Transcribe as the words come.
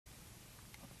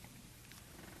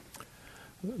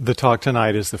The talk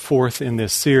tonight is the fourth in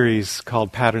this series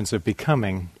called Patterns of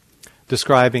Becoming,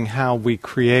 describing how we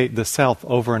create the self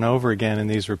over and over again in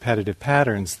these repetitive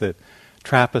patterns that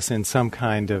trap us in some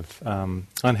kind of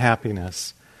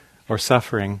unhappiness or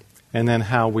suffering, and then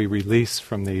how we release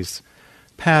from these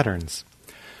patterns.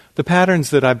 The patterns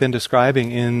that I've been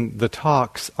describing in the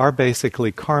talks are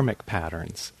basically karmic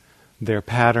patterns. They're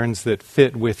patterns that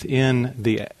fit within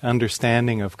the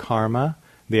understanding of karma,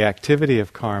 the activity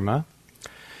of karma,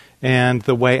 and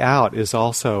the way out is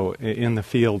also in the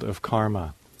field of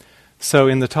karma. So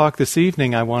in the talk this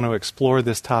evening, I want to explore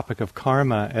this topic of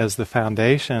karma as the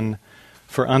foundation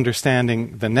for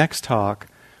understanding the next talk,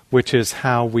 which is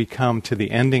how we come to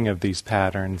the ending of these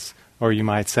patterns, or you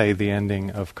might say the ending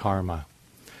of karma.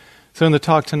 So in the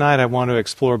talk tonight, I want to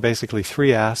explore basically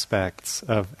three aspects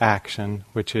of action,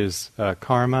 which is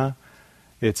karma,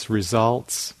 its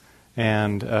results,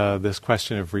 and this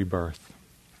question of rebirth.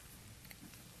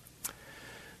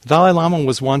 The Dalai Lama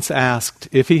was once asked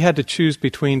if he had to choose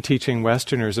between teaching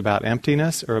Westerners about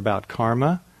emptiness or about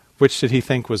karma, which did he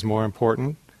think was more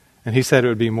important? And he said it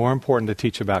would be more important to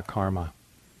teach about karma.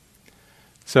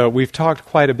 So we've talked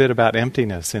quite a bit about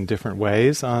emptiness in different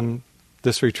ways on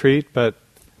this retreat, but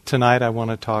tonight I want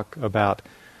to talk about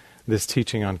this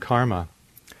teaching on karma.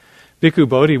 Bhikkhu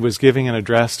Bodhi was giving an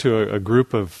address to a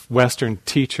group of Western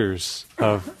teachers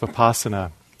of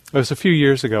Vipassana. It was a few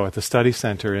years ago at the study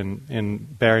center in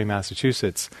Barre,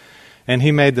 Massachusetts. And he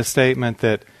made the statement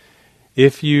that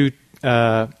if you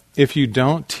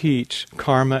don't teach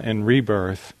karma and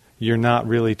rebirth, you're not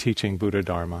really teaching Buddha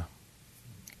Dharma.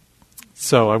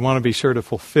 So I want to be sure to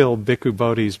fulfill Bhikkhu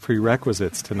Bodhi's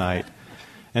prerequisites tonight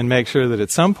and make sure that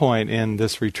at some point in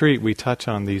this retreat we touch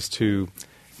on these two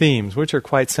themes, which are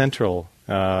quite central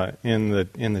in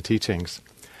the teachings.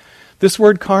 This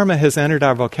word karma has entered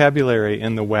our vocabulary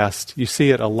in the West. You see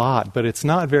it a lot, but it's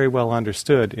not very well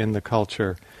understood in the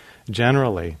culture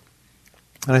generally.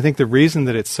 And I think the reason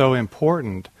that it's so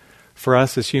important for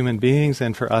us as human beings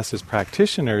and for us as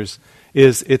practitioners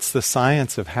is it's the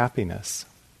science of happiness.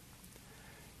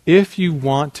 If you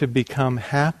want to become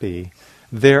happy,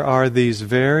 there are these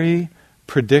very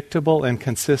predictable and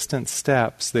consistent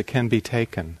steps that can be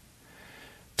taken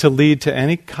to lead to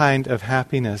any kind of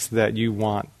happiness that you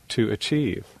want to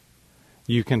achieve.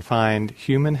 You can find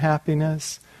human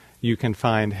happiness, you can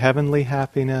find heavenly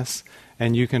happiness,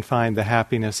 and you can find the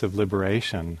happiness of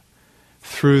liberation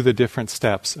through the different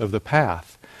steps of the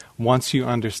path, once you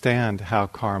understand how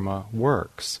karma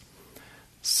works.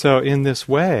 So in this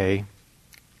way,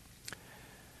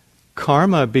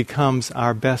 karma becomes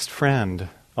our best friend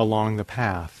along the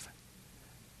path.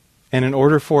 And in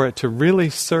order for it to really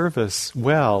serve us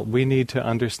well, we need to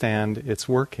understand its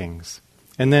workings.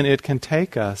 And then it can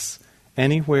take us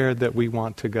anywhere that we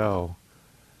want to go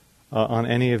on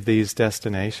any of these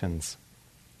destinations.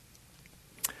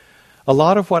 A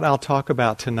lot of what I'll talk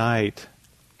about tonight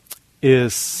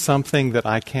is something that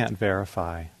I can't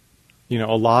verify. You know,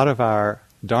 a lot of our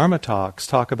Dharma talks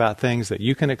talk about things that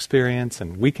you can experience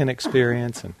and we can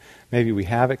experience and maybe we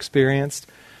have experienced.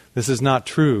 This is not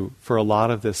true for a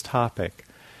lot of this topic.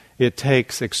 It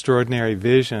takes extraordinary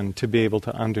vision to be able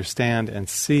to understand and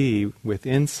see with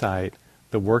insight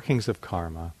the workings of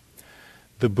karma.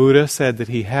 The Buddha said that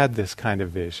he had this kind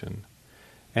of vision.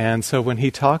 And so when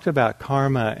he talked about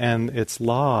karma and its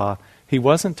law, he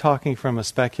wasn't talking from a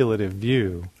speculative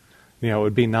view. You know, it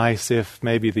would be nice if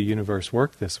maybe the universe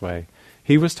worked this way.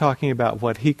 He was talking about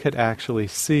what he could actually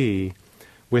see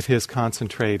with his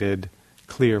concentrated,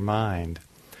 clear mind.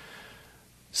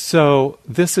 So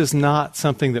this is not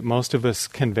something that most of us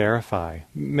can verify.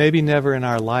 Maybe never in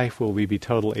our life will we be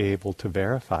totally able to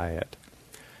verify it.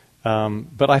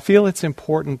 But I feel it's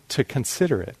important to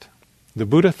consider it. The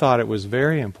Buddha thought it was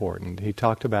very important. He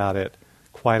talked about it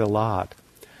quite a lot.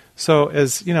 So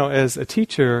as a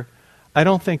teacher, I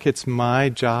don't think it's my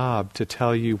job to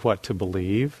tell you what to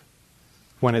believe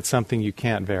when it's something you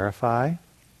can't verify.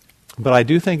 But I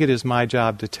do think it is my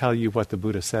job to tell you what the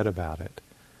Buddha said about it.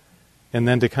 And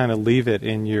then to kind of leave it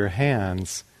in your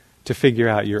hands to figure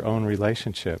out your own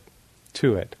relationship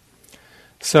to it.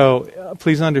 So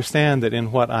please understand that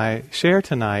in what I share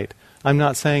tonight, I'm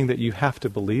not saying that you have to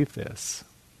believe this.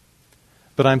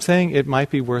 But I'm saying it might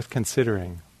be worth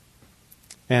considering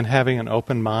and having an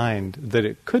open mind that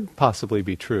it could possibly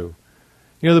be true.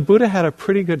 You know, the Buddha had a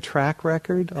pretty good track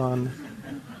record on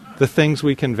the things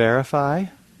we can verify.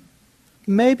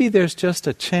 Maybe there's just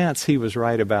a chance he was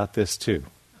right about this too.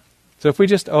 So if we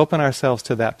just open ourselves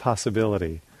to that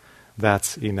possibility,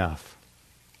 that's enough.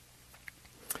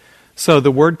 So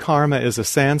the word karma is a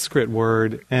Sanskrit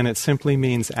word, and it simply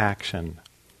means action.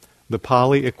 The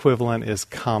Pali equivalent is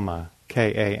kamma,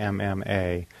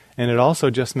 K-A-M-M-A, and it also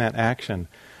just meant action.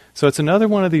 So it's another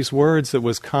one of these words that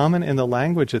was common in the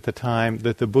language at the time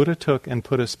that the Buddha took and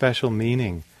put a special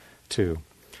meaning to.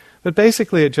 But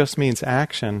basically it just means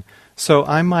action, so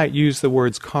I might use the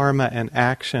words karma and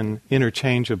action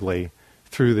interchangeably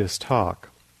through this talk.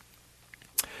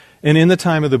 And in the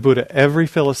time of the Buddha, every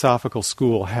philosophical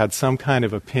school had some kind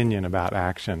of opinion about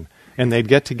action. And they'd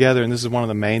get together, and this is one of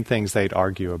the main things they'd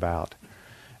argue about.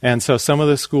 And so some of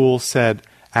the schools said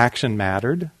action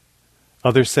mattered.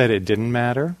 Others said it didn't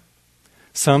matter.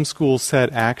 Some schools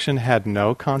said action had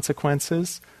no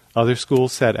consequences. Other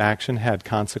schools said action had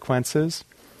consequences.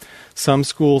 Some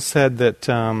schools said that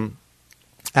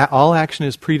all action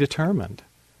is predetermined.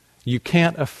 You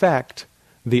can't affect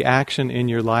the action in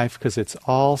your life because it's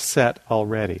all set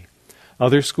already.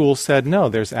 Other schools said, no,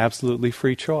 there's absolutely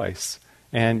free choice,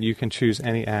 and you can choose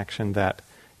any action that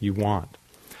you want.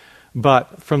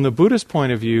 But from the Buddhist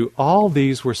point of view, all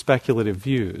these were speculative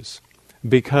views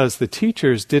because the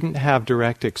teachers didn't have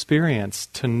direct experience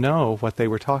to know what they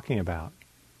were talking about,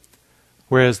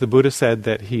 whereas the Buddha said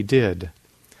that he did.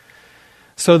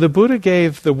 So the Buddha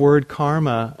gave the word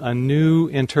karma a new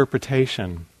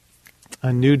interpretation,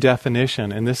 a new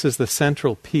definition, and this is the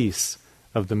central piece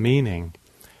of the meaning.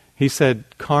 He said,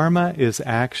 karma is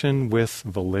action with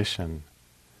volition,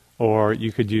 or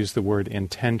you could use the word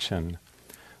intention.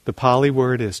 The Pali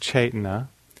word is cetana,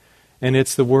 and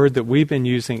it's the word that we've been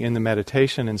using in the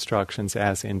meditation instructions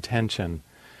as intention.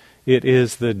 It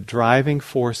is the driving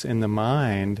force in the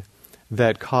mind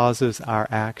that causes our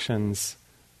actions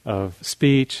of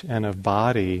speech and of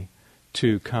body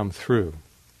to come through.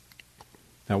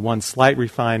 Now, one slight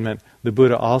refinement, the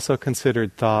Buddha also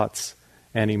considered thoughts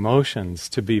and emotions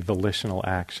to be volitional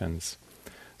actions.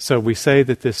 So we say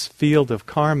that this field of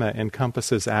karma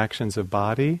encompasses actions of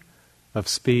body, of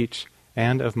speech,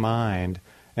 and of mind,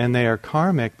 and they are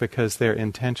karmic because they're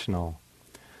intentional.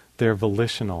 They're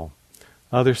volitional.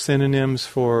 Other synonyms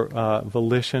for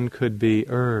volition could be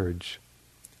urge,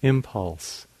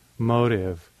 impulse,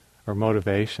 motive, or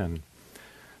motivation.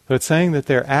 So it's saying that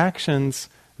they're actions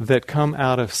that come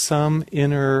out of some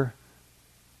inner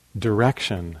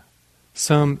direction,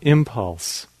 some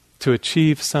impulse to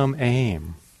achieve some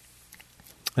aim.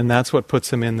 And that's what puts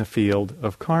them in the field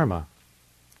of karma.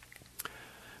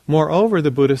 Moreover,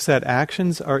 the Buddha said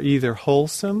actions are either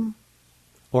wholesome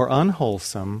or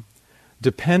unwholesome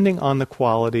depending on the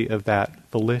quality of that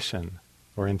volition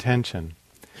or intention.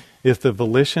 If the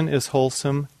volition is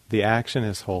wholesome, the action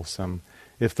is wholesome.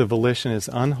 If the volition is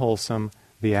unwholesome,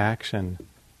 the action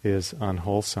is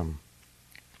unwholesome.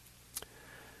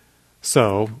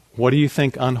 So, what do you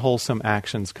think unwholesome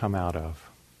actions come out of?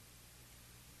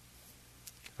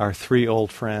 Our three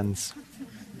old friends.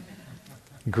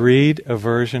 Greed,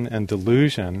 aversion, and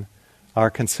delusion are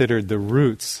considered the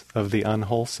roots of the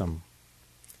unwholesome.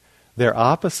 Their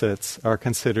opposites are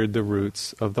considered the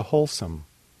roots of the wholesome.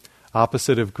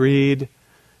 Opposite of greed,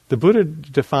 the Buddha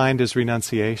defined as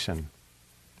renunciation,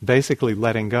 basically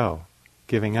letting go,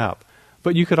 giving up.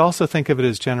 But you could also think of it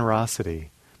as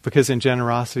generosity, because in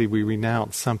generosity we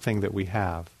renounce something that we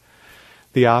have.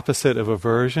 The opposite of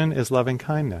aversion is loving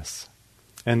kindness,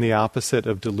 and the opposite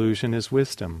of delusion is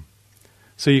wisdom.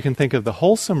 So you can think of the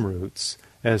wholesome roots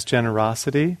as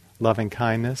generosity, loving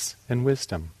kindness, and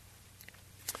wisdom.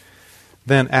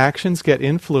 Then actions get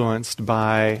influenced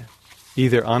by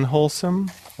either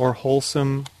unwholesome or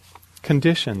wholesome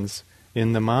conditions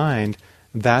in the mind.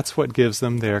 That's what gives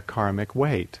them their karmic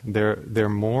weight, their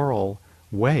moral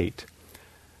weight.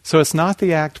 So it's not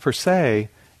the act per se,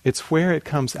 it's where it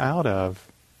comes out of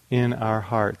in our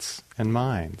hearts and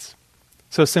minds.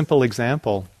 So a simple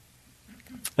example,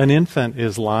 an infant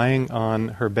is lying on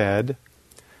her bed,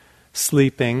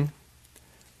 sleeping,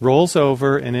 rolls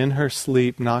over and in her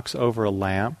sleep knocks over a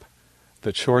lamp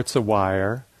that shorts a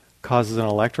wire, causes an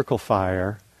electrical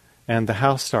fire, and the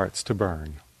house starts to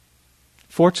burn.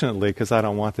 Fortunately, because I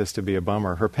don't want this to be a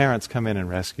bummer, her parents come in and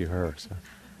rescue her, so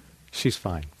she's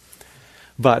fine.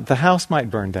 But the house might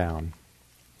burn down.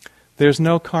 There's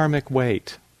no karmic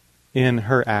weight in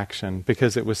her action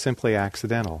because it was simply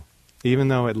accidental, even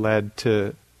though it led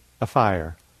to a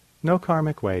fire. No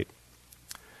karmic weight.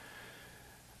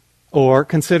 Or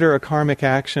consider a karmic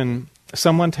action.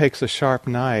 Someone takes a sharp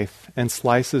knife and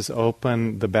slices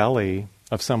open the belly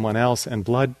of someone else and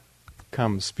blood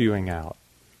comes spewing out.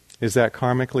 Is that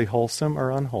karmically wholesome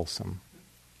or unwholesome?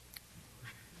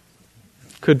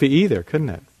 Could be either, couldn't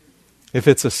it? If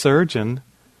it's a surgeon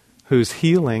who's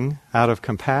healing out of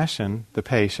compassion the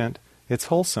patient, it's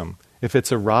wholesome. If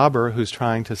it's a robber who's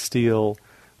trying to steal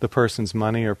the person's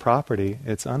money or property,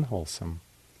 it's unwholesome.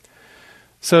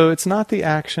 So it's not the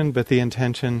action but the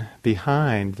intention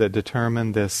behind that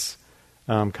determine this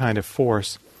kind of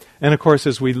force. And of course,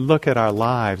 as we look at our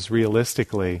lives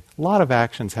realistically, a lot of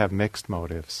actions have mixed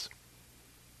motives.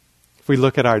 If we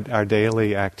look at our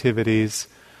daily activities,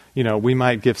 we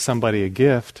might give somebody a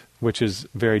gift, which is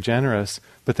very generous,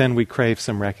 but then we crave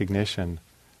some recognition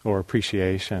or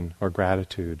appreciation or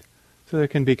gratitude. So there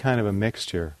can be kind of a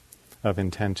mixture of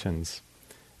intentions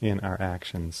in our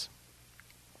actions.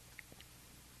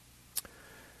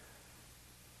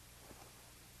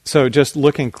 So just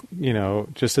looking,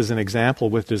 just as an example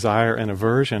with desire and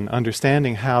aversion,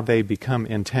 understanding how they become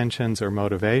intentions or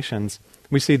motivations,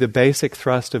 we see the basic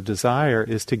thrust of desire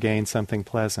is to gain something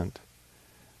pleasant.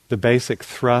 The basic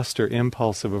thrust or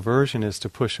impulse of aversion is to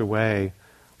push away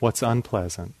what's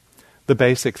unpleasant. The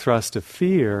basic thrust of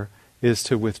fear is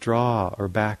to withdraw or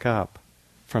back up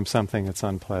from something that's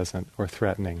unpleasant or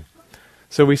threatening.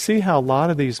 So we see how a lot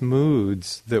of these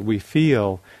moods that we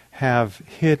feel have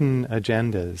hidden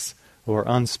agendas or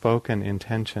unspoken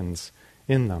intentions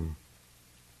in them.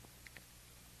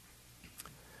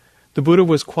 The Buddha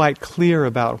was quite clear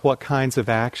about what kinds of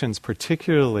actions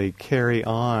particularly carry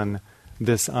on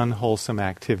this unwholesome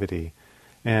activity.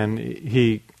 And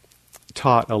he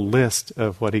taught a list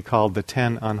of what he called the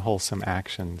 10 unwholesome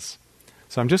actions.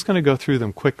 So I'm just going to go through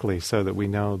them quickly so that we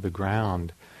know the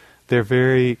ground. They're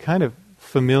very kind of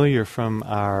familiar from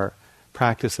our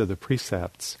practice of the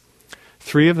precepts.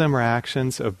 3 of them are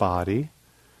actions of body,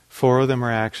 4 of them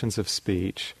are actions of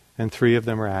speech, and 3 of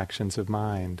them are actions of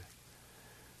mind.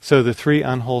 So the 3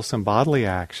 unwholesome bodily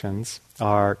actions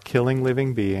are killing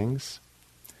living beings,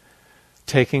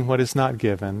 taking what is not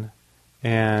given,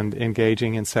 and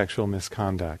engaging in sexual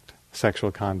misconduct,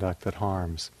 sexual conduct that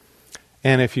harms.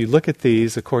 And if you look at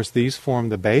these, of course, these form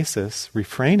the basis.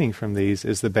 Refraining from these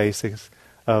is the basis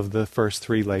of the first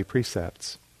 3 lay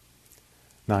precepts.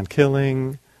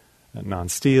 Non-killing,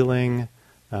 non-stealing,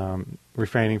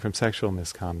 refraining from sexual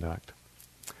misconduct.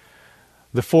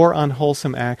 The 4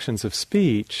 unwholesome actions of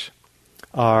speech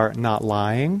are not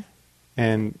lying,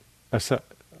 lying,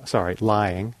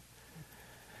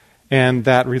 and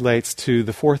that relates to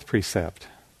the 4th precept,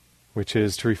 which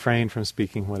is to refrain from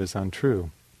speaking what is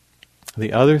untrue.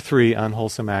 The other 3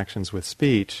 unwholesome actions with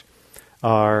speech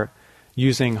are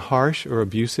using harsh or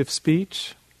abusive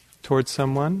speech towards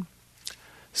someone,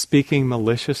 speaking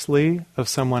maliciously of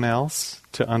someone else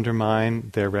to undermine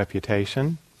their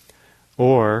reputation,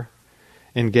 or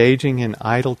engaging in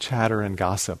idle chatter and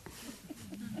gossip.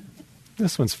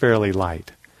 This one's fairly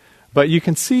light. But you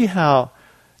can see how,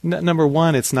 number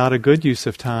 1, it's not a good use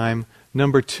of time.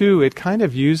 Number 2, it kind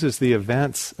of uses the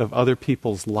events of other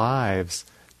people's lives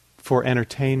for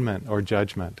entertainment or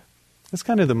judgment. That's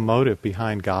kind of the motive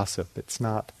behind gossip. It's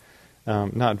not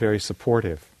very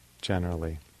supportive,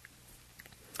 generally.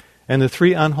 And the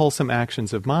 3 unwholesome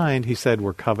actions of mind, he said,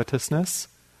 were covetousness,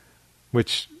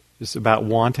 which is about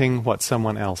wanting what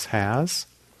someone else has,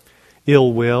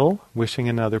 ill will, wishing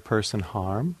another person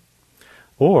harm,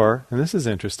 or, and this is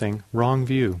interesting, wrong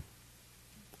view,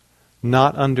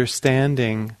 not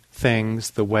understanding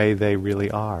things the way they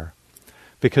really are.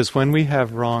 Because when we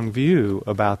have wrong view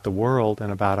about the world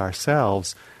and about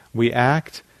ourselves, we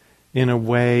act in a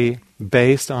way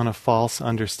based on a false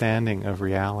understanding of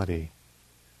reality.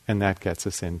 And that gets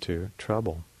us into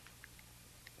trouble.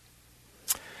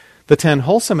 The 10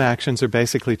 wholesome actions are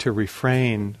basically to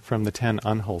refrain from the 10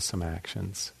 unwholesome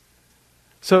actions.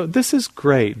 So this is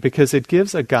great because it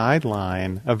gives a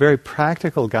guideline, a very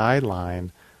practical guideline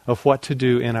of what to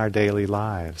do in our daily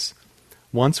lives.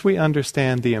 Once we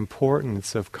understand the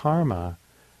importance of karma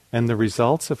and the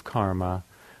results of karma,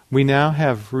 we now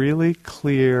have really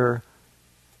clear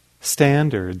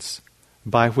standards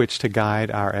by which to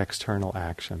guide our external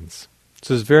actions.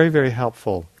 So it's very, very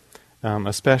helpful,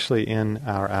 especially in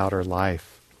our outer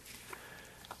life.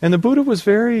 And the Buddha was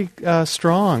very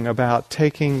strong about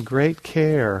taking great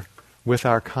care with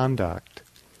our conduct.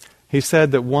 He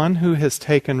said that one who has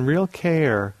taken real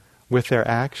care with their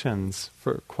actions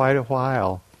for quite a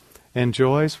while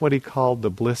enjoys what he called the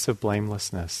bliss of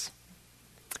blamelessness.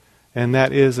 And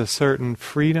that is a certain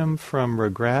freedom from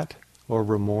regret or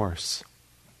remorse.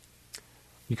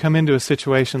 You come into a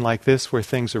situation like this where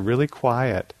things are really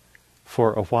quiet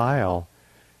for a while,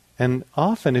 and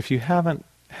often if you haven't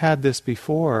had this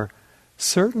before,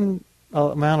 certain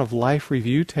amount of life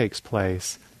review takes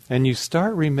place, and you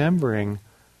start remembering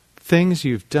things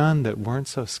you've done that weren't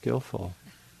so skillful.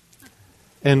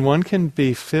 And one can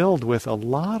be filled with a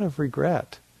lot of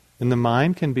regret, and the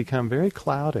mind can become very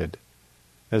clouded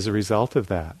as a result of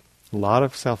that. A lot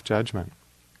of self-judgment.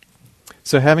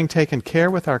 So having taken care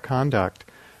with our conduct,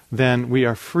 then we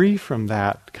are free from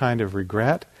that kind of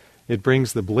regret. It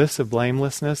brings the bliss of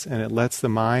blamelessness, and it lets the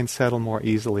mind settle more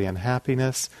easily in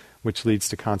happiness, which leads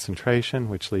to concentration,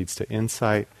 which leads to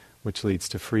insight, which leads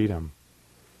to freedom.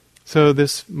 So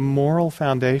this moral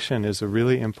foundation is a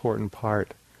really important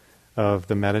part of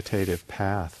the meditative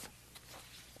path.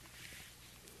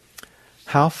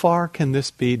 How far can this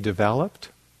be developed?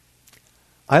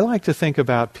 I like to think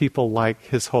about people like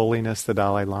His Holiness the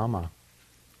Dalai Lama,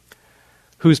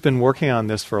 who's been working on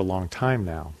this for a long time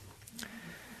now.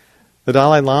 The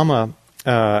Dalai Lama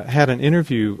had an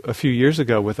interview a few years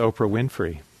ago with Oprah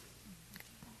Winfrey.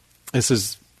 This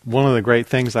is one of the great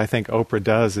things I think Oprah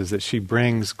does, is that she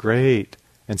brings great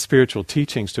and spiritual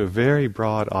teachings to a very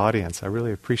broad audience. I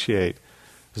really appreciate.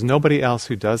 There's nobody else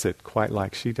who does it quite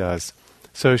like she does.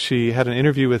 So she had an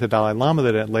interview with the Dalai Lama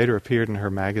that later appeared in her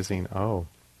magazine, Oh.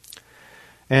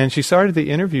 And she started the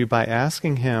interview by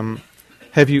asking him,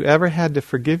 have you ever had to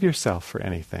forgive yourself for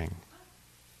anything?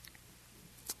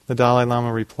 The Dalai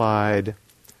Lama replied,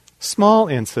 small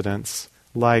incidents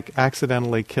like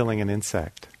accidentally killing an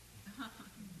insect.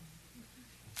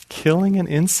 Killing an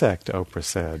insect, Oprah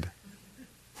said.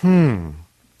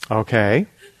 Okay.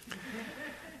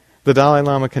 The Dalai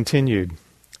Lama continued,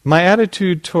 my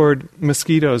attitude toward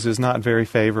mosquitoes is not very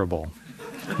favorable,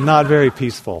 not very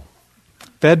peaceful.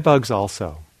 Bed bugs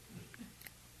also.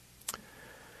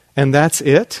 And that's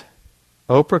it?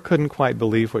 Oprah couldn't quite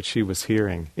believe what she was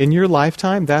hearing. In your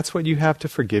lifetime, that's what you have to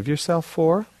forgive yourself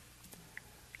for?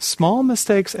 Small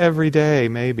mistakes every day,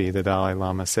 maybe, the Dalai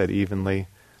Lama said evenly.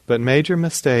 But major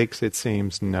mistakes, it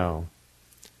seems, no.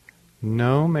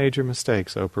 No major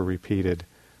mistakes, Oprah repeated,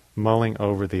 mulling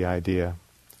over the idea.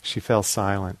 She fell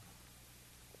silent.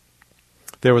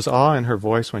 There was awe in her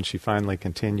voice when she finally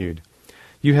continued.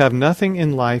 You have nothing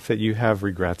in life that you have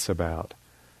regrets about.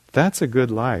 That's a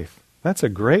good life. That's a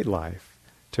great life,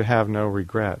 to have no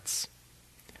regrets.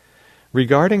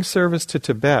 Regarding service to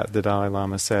Tibet, the Dalai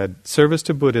Lama said, service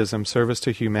to Buddhism, service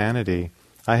to humanity,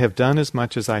 I have done as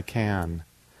much as I can.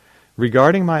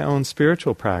 Regarding my own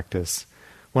spiritual practice,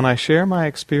 when I share my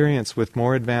experience with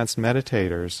more advanced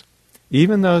meditators,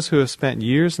 even those who have spent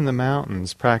years in the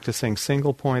mountains practicing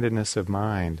single-pointedness of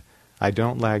mind, I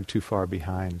don't lag too far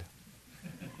behind.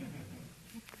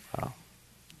 Wow.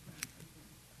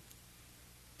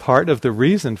 Part of the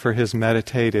reason for his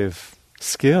meditative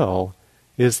skill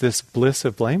is this bliss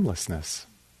of blamelessness.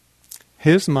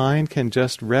 His mind can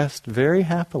just rest very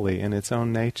happily in its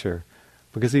own nature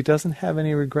because he doesn't have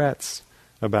any regrets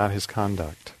about his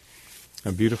conduct.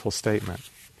 A beautiful statement.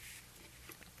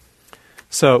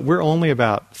 So we're only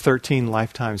about 13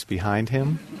 lifetimes behind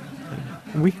him.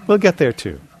 We'll get there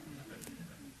too.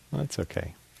 Well, that's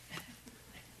okay.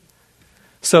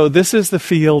 So this is the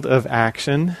field of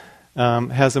action,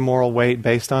 has a moral weight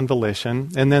based on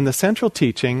volition. And then the central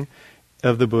teaching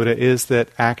of the Buddha is that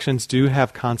actions do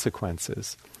have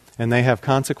consequences. And they have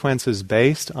consequences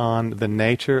based on the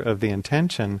nature of the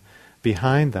intention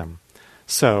behind them.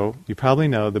 So, you probably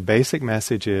know the basic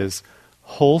message is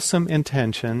wholesome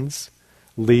intentions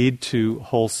lead to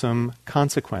wholesome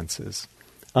consequences.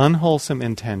 Unwholesome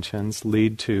intentions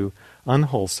lead to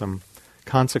unwholesome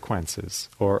consequences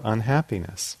or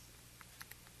unhappiness.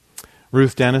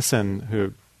 Ruth Denison,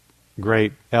 who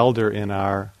great elder in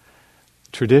our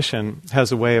tradition,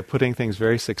 has a way of putting things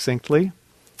very succinctly.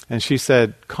 And she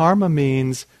said, karma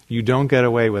means you don't get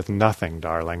away with nothing,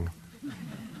 darling.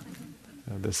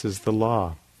 This is the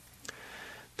law.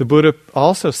 The Buddha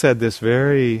also said this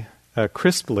very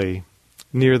crisply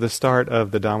near the start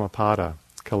of the Dhammapada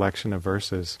collection of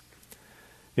verses.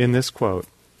 In this quote,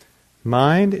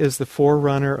 mind is the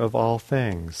forerunner of all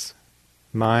things.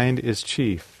 Mind is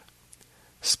chief.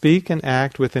 Speak and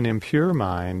act with an impure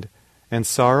mind, and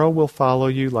sorrow will follow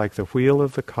you like the wheel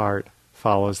of the cart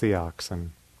follows the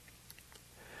oxen.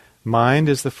 Mind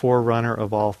is the forerunner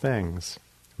of all things.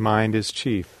 Mind is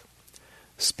chief.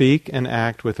 Speak and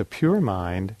act with a pure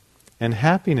mind, and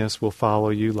happiness will follow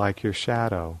you like your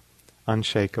shadow,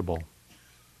 unshakable.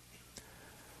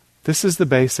 This is the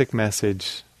basic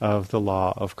message of the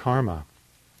law of karma.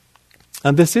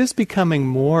 And this is becoming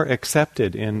more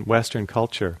accepted in Western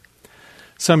culture.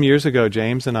 Some years ago,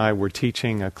 James and I were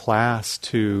teaching a class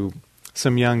to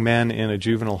some young men in a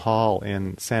juvenile hall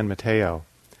in San Mateo.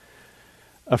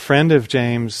 A friend of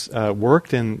James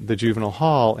worked in the juvenile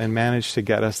hall and managed to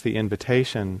get us the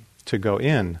invitation to go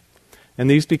in. And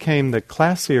these became the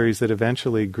class series that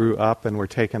eventually grew up and were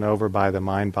taken over by the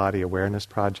Mind-Body Awareness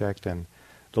Project and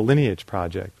the Lineage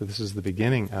Project. But this is the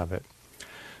beginning of it.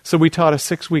 So we taught a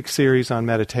 6-week series on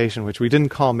meditation, which we didn't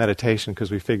call meditation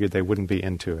because we figured they wouldn't be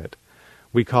into it.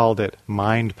 We called it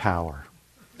Mind Power.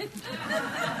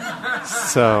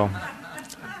 So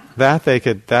that they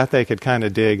could kind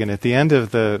of dig. And at the end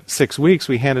of the 6 weeks,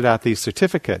 we handed out these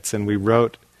certificates, and we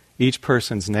wrote each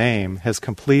person's name has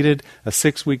completed a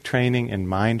 6-week training in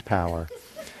mind power.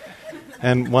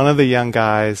 And one of the young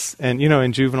guys, and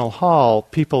in juvenile hall,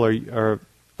 people are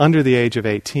under the age of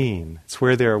 18. It's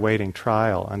where they're awaiting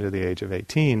trial under the age of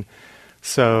 18.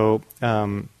 So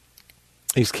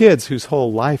these kids whose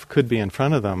whole life could be in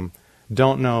front of them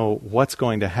don't know what's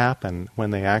going to happen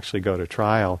when they actually go to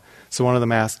trial. So one of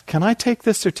them asked, "Can I take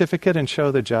this certificate and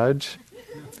show the judge?"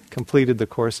 Completed the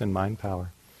course in mind power.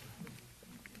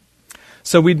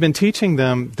 So we'd been teaching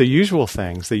them the usual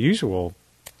things, the usual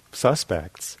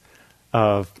suspects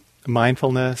of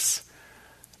mindfulness,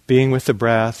 being with the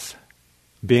breath,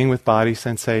 being with body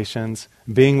sensations,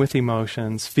 being with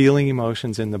emotions, feeling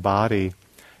emotions in the body.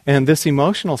 And this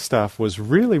emotional stuff was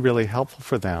really, really helpful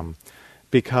for them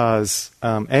because,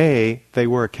 they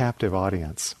were a captive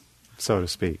audience, so to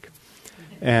speak.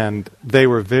 And they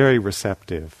were very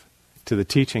receptive to the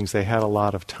teachings. They had a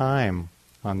lot of time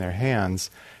on their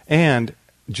hands. And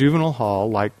juvenile hall,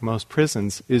 like most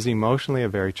prisons, is emotionally a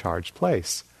very charged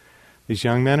place. These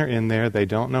young men are in there. They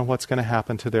don't know what's going to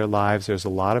happen to their lives. There's a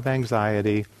lot of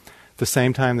anxiety. At the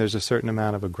same time, there's a certain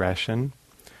amount of aggression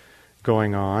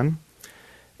going on.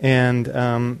 And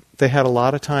they had a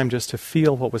lot of time just to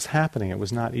feel what was happening. It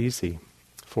was not easy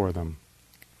for them.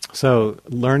 So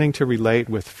learning to relate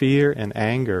with fear and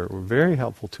anger were very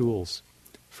helpful tools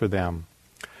for them.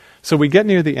 So we get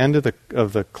near the end of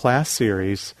the class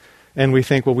series, and we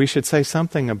think, well, we should say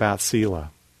something about sila.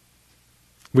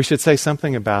 We should say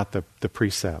something about the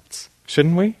precepts.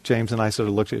 Shouldn't we? James and I sort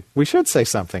of looked at, we should say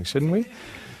something, shouldn't we?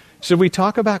 Should we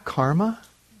talk about karma?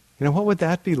 What would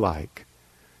that be like?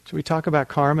 Should we talk about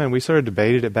karma? And we sort of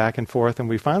debated it back and forth, and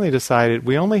we finally decided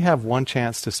we only have one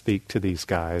chance to speak to these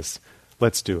guys.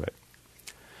 Let's do it.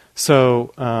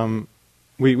 So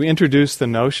we introduced the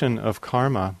notion of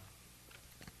karma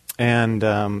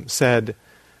and said,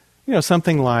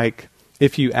 something like,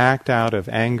 if you act out of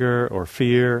anger or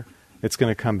fear, it's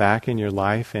going to come back in your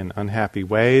life in unhappy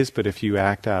ways, but if you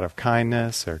act out of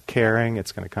kindness or caring,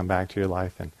 it's going to come back to your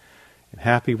life in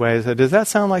happy ways. Does that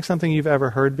sound like something you've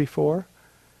ever heard before?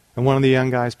 And one of the young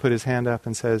guys put his hand up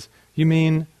and says, "You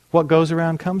mean what goes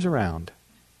around comes around?"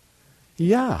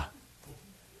 Yeah.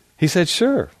 He said,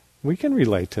 "Sure, we can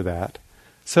relate to that."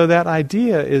 So that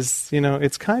idea is,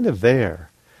 it's kind of there.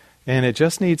 And it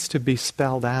just needs to be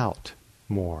spelled out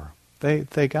more.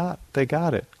 They got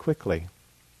it quickly.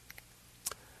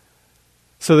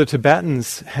 So the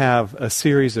Tibetans have a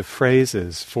series of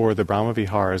phrases for the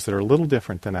Brahmaviharas that are a little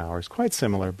different than ours, quite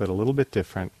similar, but a little bit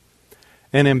different.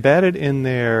 And embedded in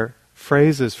their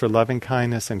phrases for loving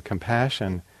kindness and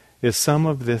compassion is some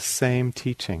of this same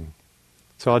teaching.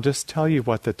 So I'll just tell you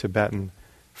what the Tibetan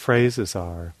phrases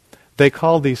are. They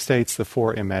call these states the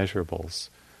four immeasurables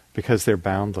because they're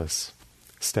boundless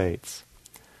states.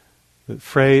 The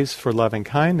phrase for loving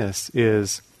kindness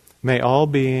is, "May all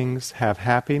beings have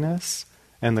happiness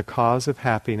and the cause of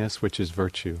happiness, which is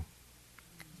virtue."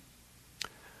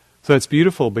 So it's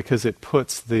beautiful because it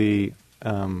puts the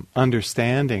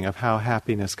understanding of how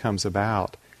happiness comes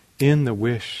about in the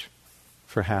wish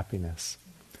for happiness.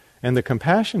 And the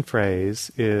compassion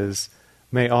phrase is,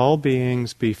 "May all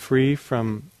beings be free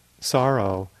from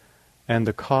sorrow and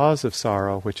the cause of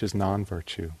sorrow, which is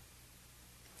non-virtue."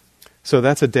 So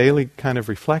that's a daily kind of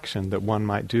reflection that one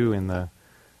might do in the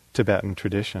Tibetan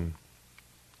tradition.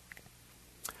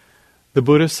 The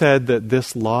Buddha said that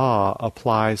this law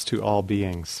applies to all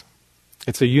beings.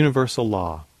 It's a universal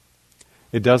law.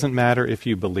 It doesn't matter if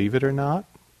you believe it or not.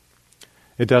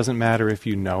 It doesn't matter if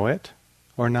you know it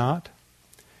or not.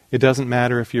 It doesn't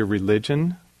matter if your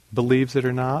religion believes it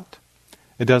or not.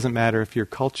 It doesn't matter if your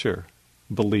culture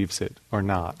believes it or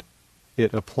not.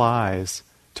 It applies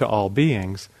to all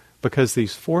beings because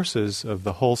these forces of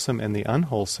the wholesome and the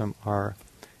unwholesome are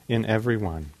in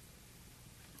everyone.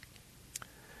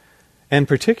 And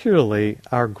particularly,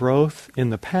 our growth in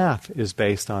the path is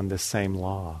based on this same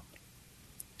law,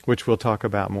 which we'll talk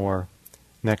about more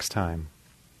next time.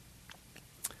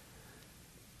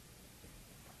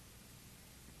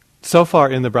 So far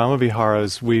in the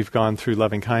Brahmaviharas, we've gone through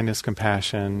loving kindness,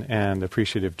 compassion, and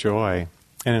appreciative joy.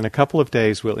 And in a couple of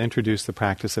days, we'll introduce the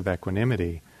practice of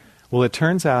equanimity. Well, it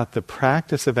turns out the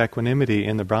practice of equanimity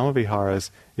in the Brahmaviharas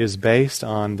is based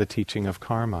on the teaching of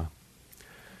karma.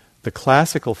 The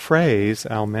classical phrase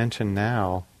I'll mention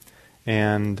now,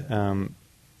 and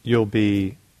you'll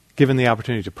be given the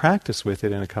opportunity to practice with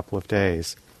it in a couple of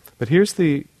days. But here's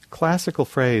the classical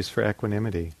phrase for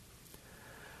equanimity.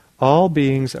 All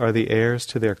beings are the heirs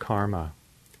to their karma.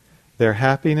 Their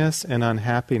happiness and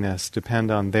unhappiness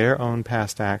depend on their own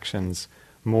past actions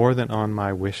more than on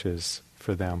my wishes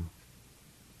for them.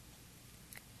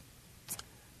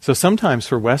 So sometimes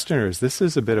for Westerners, this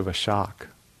is a bit of a shock.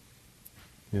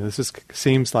 This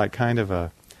seems like kind of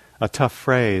a tough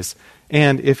phrase.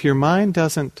 And if your mind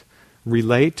doesn't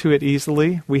relate to it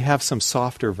easily, we have some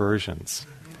softer versions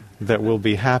that we'll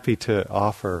be happy to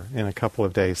offer in a couple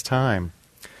of days' time.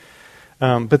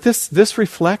 But this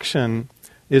reflection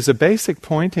is a basic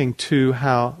pointing to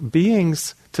how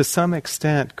beings, to some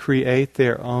extent, create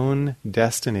their own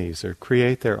destinies or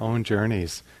create their own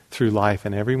journeys through life,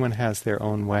 and everyone has their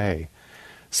own way.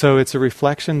 So it's a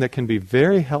reflection that can be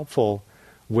very helpful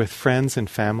with friends and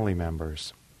family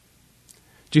members.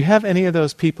 Do you have any of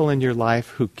those people in your life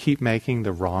who keep making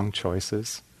the wrong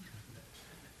choices?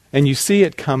 And you see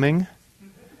it coming,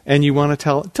 and you want to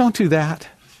tell, don't do that.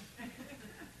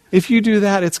 If you do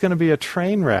that, it's going to be a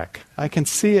train wreck. I can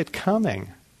see it coming.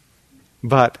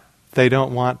 But they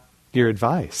don't want your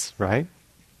advice, right?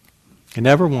 They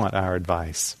never want our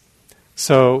advice.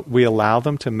 So we allow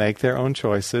them to make their own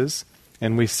choices,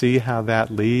 and we see how that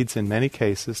leads, in many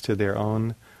cases, to their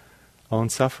own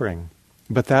suffering.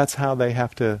 But that's how they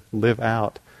have to live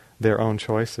out their own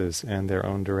choices and their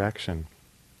own direction.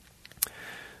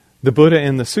 The Buddha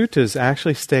in the suttas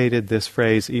actually stated this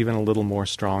phrase even a little more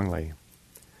strongly.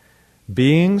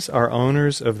 Beings are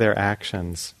owners of their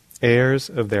actions, heirs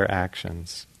of their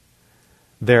actions.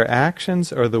 Their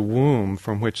actions are the womb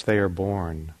from which they are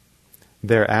born.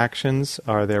 Their actions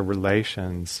are their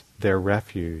relations, their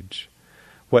refuge.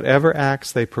 Whatever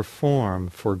acts they perform,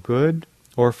 for good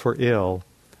or for ill,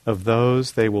 of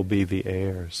those they will be the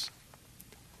heirs.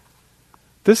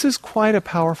 This is quite a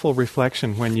powerful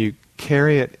reflection when you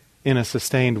carry it in a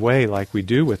sustained way like we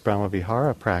do with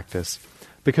Brahmavihara practice,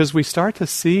 because we start to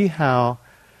see how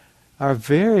our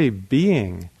very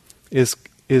being is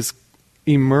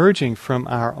emerging from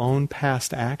our own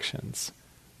past actions.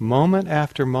 Moment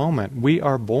after moment, we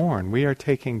are born, we are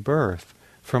taking birth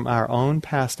from our own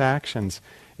past actions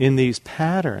in these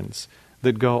patterns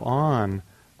that go on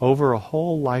over a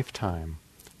whole lifetime.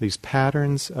 These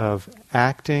patterns of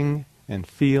acting and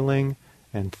feeling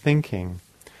and thinking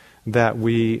that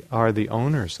we are the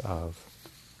owners of.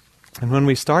 And when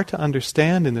we start to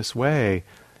understand in this way,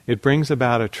 it brings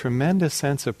about a tremendous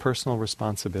sense of personal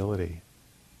responsibility.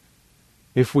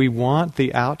 If we want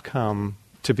the outcome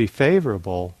to be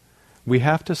favorable, we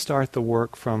have to start the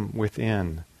work from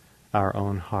within our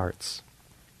own hearts.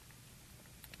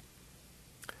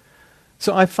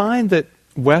 So I find that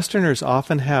Westerners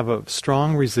often have a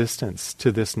strong resistance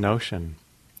to this notion.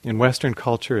 In Western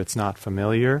culture, it's not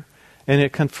familiar, and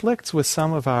it conflicts with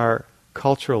some of our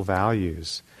cultural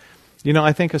values.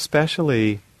 I think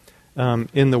especially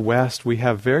in the West, we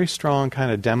have very strong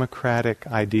kind of democratic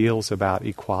ideals about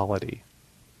equality.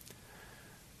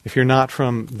 If you're not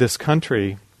from this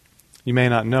country, you may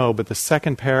not know, but the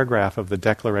second paragraph of the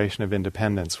Declaration of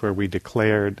Independence, where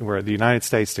the United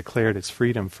States declared its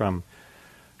freedom from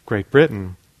Great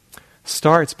Britain,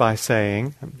 starts by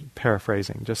saying, I'm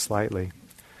paraphrasing just slightly,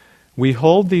 "We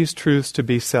hold these truths to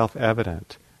be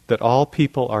self-evident, that all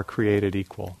people are created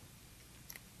equal."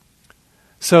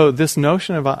 So this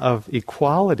notion of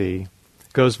equality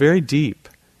goes very deep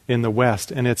in the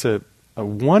West, and it's a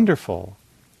wonderful,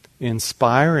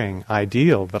 inspiring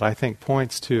ideal that I think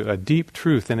points to a deep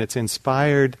truth, and it's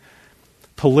inspired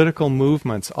political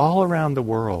movements all around the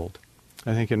world,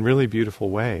 I think in really beautiful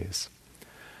ways.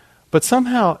 But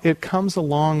somehow it comes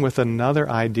along with another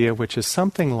idea, which is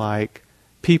something like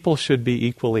people should be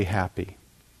equally happy.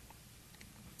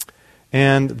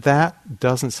 And that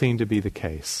doesn't seem to be the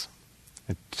case.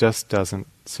 It just doesn't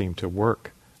seem to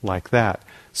work like that.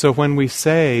 So when we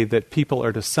say that people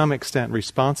are to some extent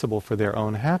responsible for their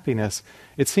own happiness,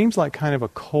 it seems like kind of a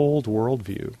cold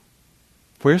worldview.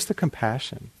 Where's the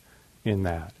compassion in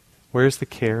that? Where's the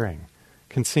caring?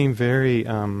 It can seem very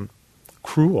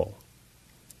cruel.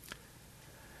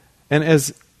 And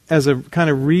as a kind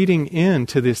of reading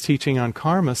into this teaching on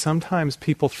karma, sometimes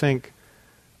people think,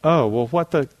 oh, well,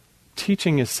 what the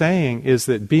teaching is saying is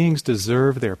that beings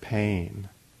deserve their pain,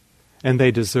 and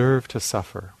they deserve to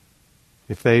suffer.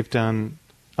 If they've done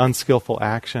unskillful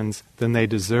actions, then they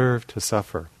deserve to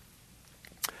suffer.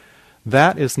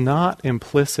 That is not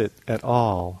implicit at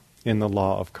all in the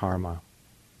law of karma.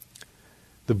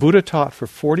 The Buddha taught for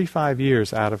 45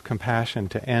 years out of compassion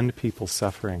to end people's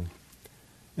suffering.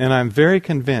 And I'm very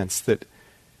convinced that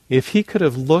if he could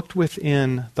have looked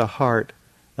within the heart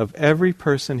of every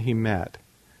person he met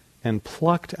and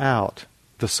plucked out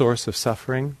the source of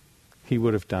suffering, he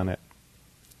would have done it.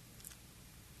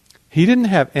 He didn't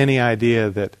have any idea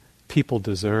that people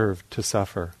deserve to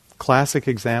suffer. Classic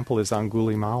example is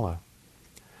Angulimala.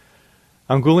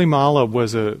 Angulimala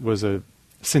was a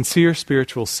sincere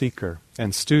spiritual seeker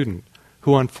and student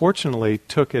who unfortunately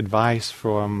took advice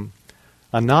from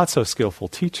a not-so-skillful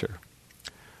teacher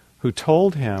who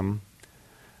told him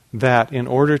that in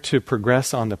order to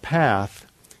progress on the path,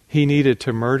 he needed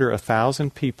to murder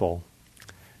 1,000 people,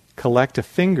 collect a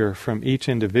finger from each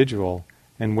individual,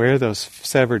 and wear those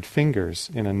severed fingers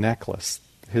in a necklace.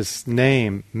 His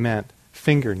name meant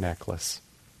finger necklace.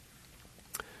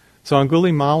 So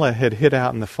Angulimala had hid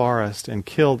out in the forest and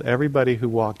killed everybody who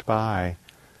walked by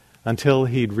until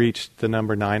he'd reached the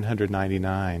number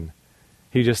 999.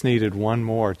 He just needed one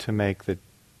more to make the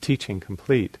teaching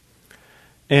complete.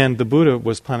 And the Buddha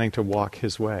was planning to walk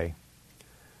his way.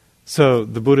 So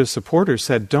the Buddha's supporters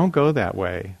said, "Don't go that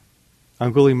way.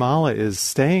 Angulimala is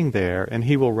staying there and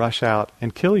he will rush out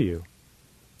and kill you."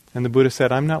 And the Buddha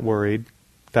said, "I'm not worried.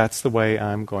 That's the way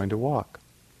I'm going to walk."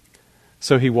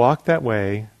 So he walked that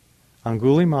way.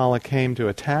 Angulimala came to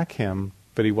attack him,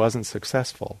 but he wasn't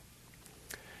successful.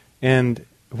 And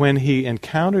when he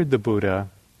encountered the Buddha,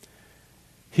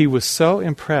 he was so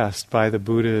impressed by the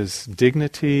Buddha's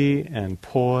dignity and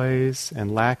poise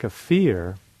and lack of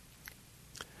fear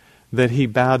that he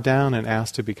bowed down and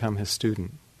asked to become his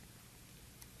student.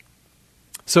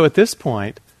 So at this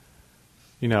point,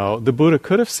 the Buddha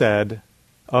could have said,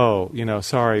 "Oh,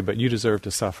 sorry, but you deserve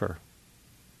to suffer.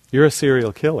 You're a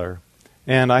serial killer.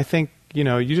 And I think,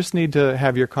 you just need to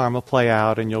have your karma play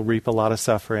out and you'll reap a lot of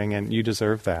suffering and you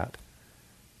deserve that."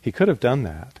 He could have done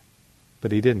that,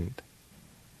 but he didn't.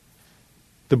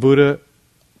 The Buddha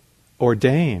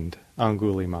ordained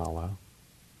Angulimala,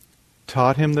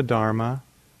 taught him the Dharma,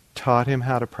 taught him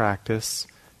how to practice,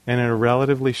 and in a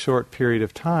relatively short period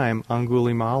of time,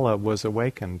 Angulimala was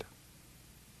awakened.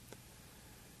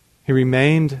 He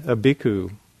remained a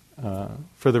bhikkhu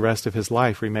for the rest of his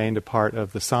life, remained a part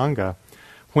of the Sangha.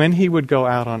 When he would go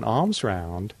out on alms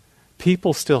round,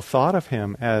 people still thought of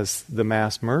him as the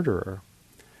mass murderer,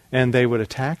 and they would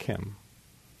attack him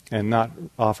and not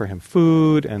offer him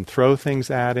food and throw things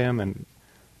at him and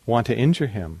want to injure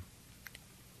him.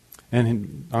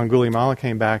 And Angulimala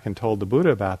came back and told the Buddha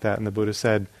about that, and the Buddha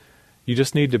said, "You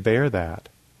just need to bear that.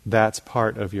 That's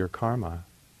part of your karma.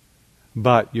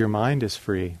 But your mind is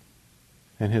free."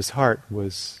 And his heart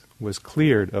was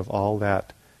cleared of all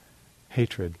that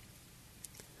hatred.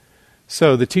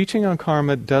 So the teaching on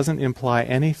karma doesn't imply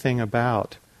anything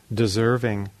about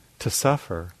deserving to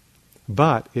suffer,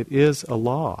 but it is a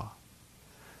law.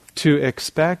 To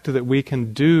expect that we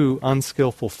can do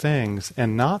unskillful things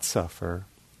and not suffer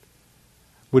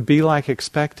would be like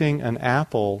expecting an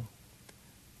apple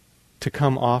to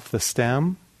come off the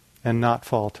stem and not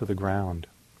fall to the ground.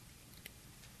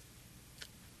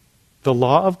 The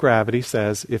law of gravity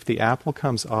says if the apple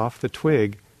comes off the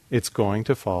twig, it's going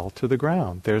to fall to the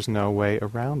ground. There's no way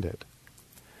around it.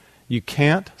 You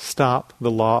can't stop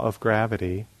the law of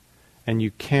gravity, and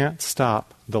you can't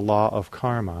stop the law of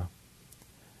karma,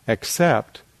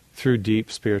 except through deep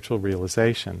spiritual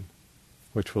realization,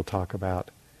 which we'll talk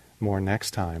about more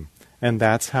next time. And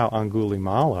that's how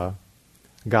Angulimala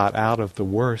got out of the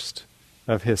worst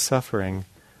of his suffering,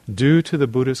 due to the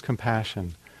Buddha's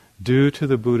compassion, due to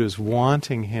the Buddha's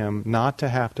wanting him not to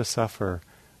have to suffer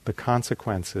the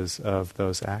consequences of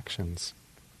those actions.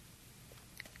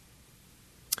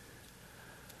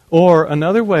 Or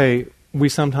another way we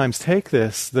sometimes take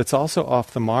this that's also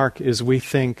off the mark is we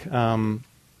think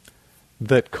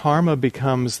that karma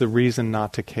becomes the reason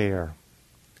not to care.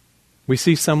 We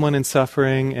see someone in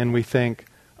suffering and we think,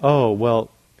 "Oh, well,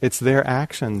 it's their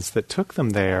actions that took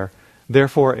them there,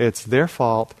 therefore it's their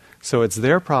fault, so it's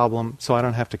their problem, so I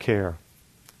don't have to care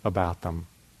about them."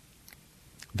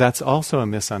 That's also a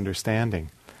misunderstanding.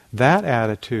 That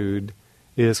attitude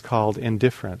is called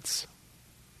indifference.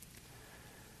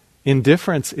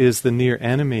 Indifference is the near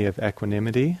enemy of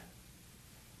equanimity.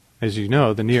 As you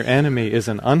know, the near enemy is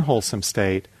an unwholesome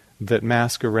state that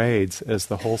masquerades as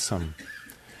the wholesome.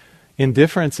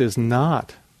 Indifference is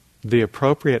not the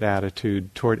appropriate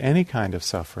attitude toward any kind of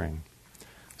suffering.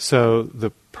 So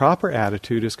the proper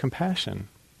attitude is compassion.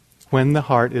 When the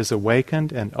heart is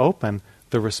awakened and open,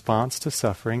 the response to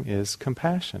suffering is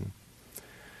compassion.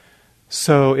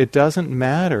 So it doesn't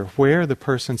matter where the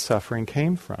person's suffering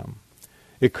came from.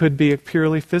 It could be a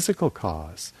purely physical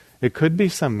cause. It could be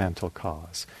some mental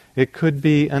cause. It could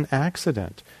be an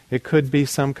accident. It could be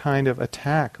some kind of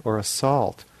attack or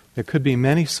assault. It could be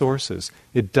many sources.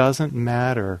 It doesn't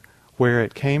matter where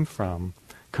it came from.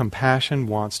 Compassion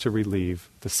wants to relieve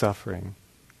the suffering.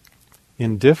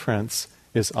 Indifference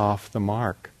is off the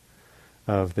mark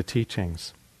of the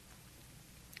teachings.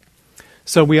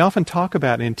 So we often talk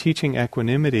about, in teaching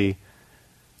equanimity,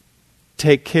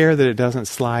 take care that it doesn't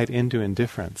slide into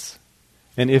indifference.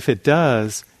 And if it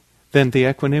does, then the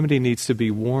equanimity needs to be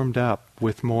warmed up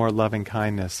with more loving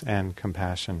kindness and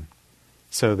compassion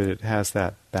so that it has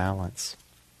that balance.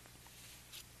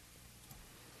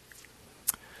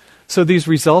 So these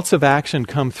results of action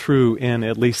come through in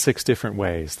at least 6 different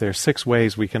ways. There are 6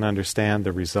 ways we can understand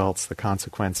the results, the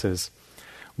consequences.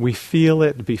 We feel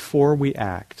it before we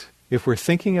act. If we're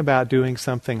thinking about doing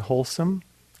something wholesome,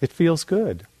 it feels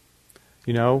good.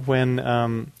 You know,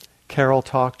 when Carol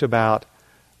talked about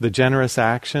the generous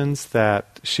actions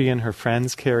that she and her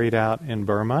friends carried out in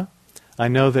Burma, I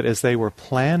know that as they were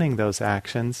planning those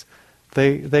actions,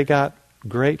 they got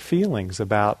great feelings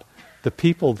about the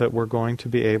people that were going to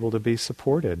be able to be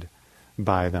supported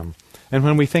by them. And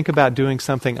when we think about doing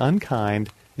something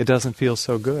unkind, it doesn't feel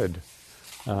so good,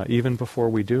 even before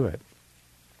we do it.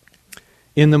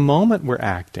 In the moment we're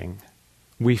acting,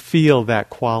 we feel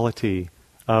that quality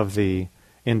of the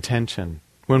intention.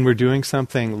 When we're doing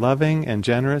something loving and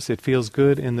generous, it feels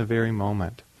good in the very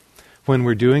moment. When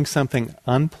we're doing something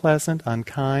unpleasant,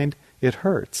 unkind, it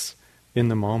hurts in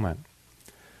the moment.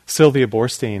 Sylvia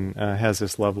Boorstein has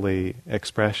this lovely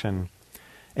expression: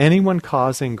 anyone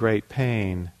causing great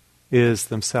pain is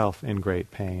themselves in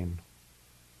great pain.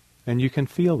 And you can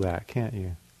feel that, can't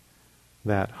you?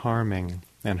 That harming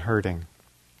and hurting.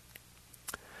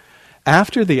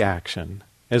 After the action,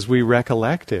 as we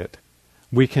recollect it,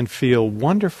 we can feel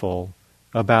wonderful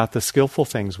about the skillful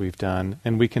things we've done,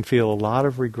 and we can feel a lot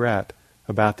of regret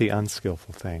about the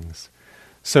unskillful things.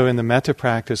 So in the metta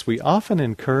practice, we often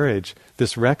encourage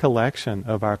this recollection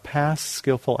of our past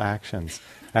skillful actions,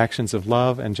 actions of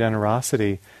love and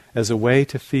generosity, as a way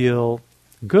to feel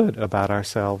good about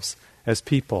ourselves as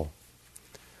people.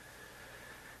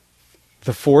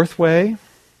 The 4th way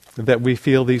that we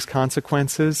feel these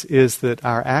consequences is that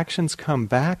our actions come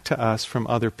back to us from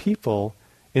other people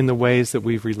in the ways that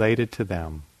we've related to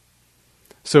them.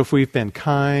 So if we've been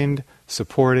kind,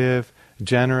 supportive,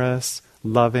 generous,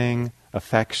 loving,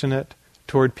 affectionate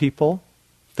toward people,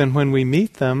 then when we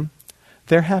meet them,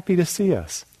 they're happy to see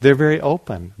us. They're very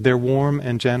open. They're warm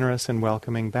and generous and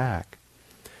welcoming back.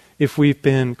 If we've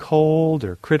been cold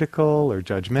or critical or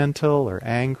judgmental or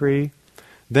angry,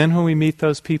 then when we meet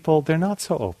those people, they're not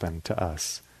so open to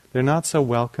us. They're not so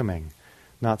welcoming,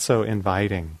 not so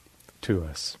inviting to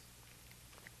us.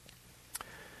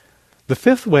 The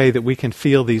 5th way that we can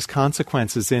feel these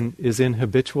consequences is in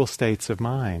habitual states of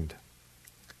mind.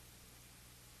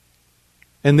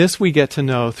 And this we get to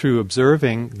know through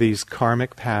observing these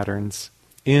karmic patterns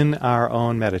in our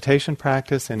own meditation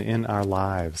practice and in our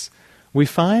lives. We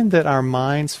find that our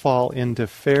minds fall into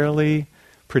fairly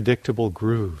predictable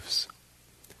grooves.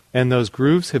 And those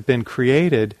grooves have been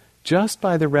created just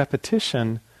by the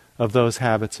repetition of those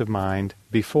habits of mind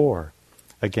before,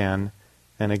 again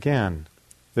and again.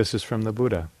 This is from the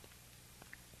Buddha.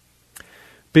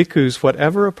 Bhikkhus,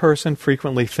 whatever a person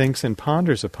frequently thinks and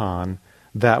ponders upon,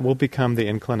 that will become the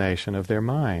inclination of their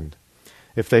mind.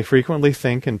 If they frequently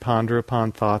think and ponder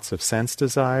upon thoughts of sense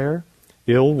desire,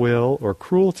 ill will, or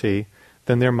cruelty,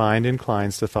 then their mind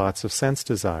inclines to thoughts of sense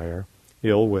desire,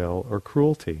 ill will, or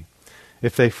cruelty.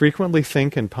 If they frequently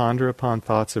think and ponder upon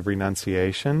thoughts of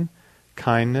renunciation,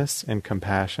 kindness, and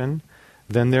compassion,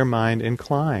 then their mind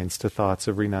inclines to thoughts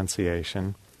of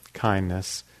renunciation,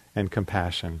 kindness, and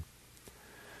compassion.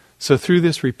 So through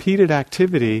this repeated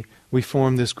activity, we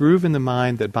form this groove in the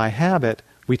mind that by habit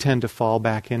we tend to fall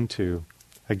back into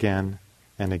again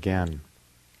and again.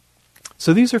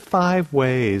 So these are 5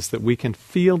 ways that we can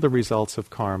feel the results of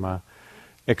karma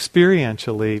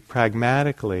experientially,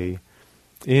 pragmatically,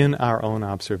 in our own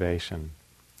observation.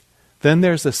 Then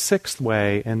there's a 6th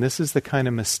way, and this is the kind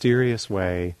of mysterious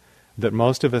way that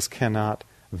most of us cannot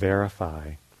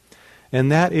verify.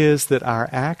 And that is that our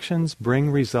actions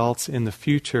bring results in the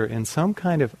future in some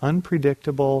kind of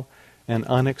unpredictable and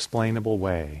unexplainable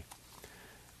way.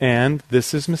 And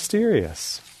this is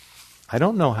mysterious. I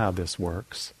don't know how this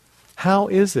works. How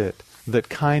is it that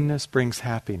kindness brings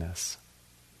happiness?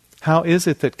 How is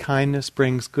it that kindness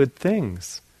brings good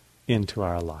things into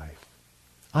our life?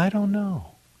 I don't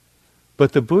know.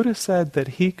 But the Buddha said that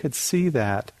he could see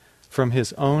that from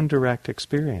his own direct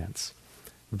experience,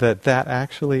 that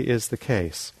actually is the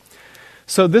case.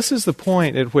 So this is the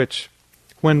point at which,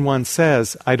 when one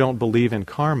says, I don't believe in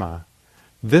karma,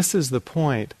 this is the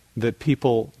point that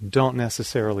people don't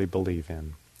necessarily believe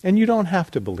in. And you don't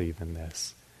have to believe in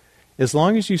this. As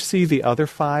long as you see the other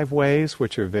 5 ways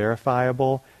which are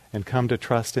verifiable and come to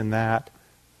trust in that,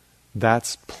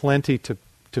 that's plenty to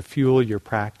fuel your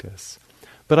practice.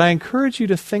 But I encourage you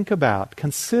to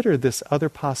consider this other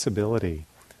possibility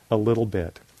a little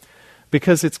bit,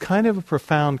 because it's kind of a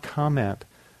profound comment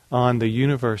on the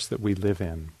universe that we live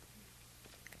in.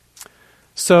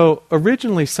 So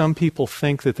originally some people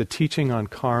think that the teaching on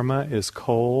karma is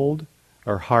cold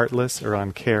or heartless or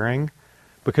uncaring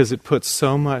because it puts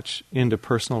so much into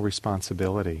personal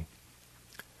responsibility.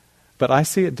 But I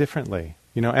see it differently.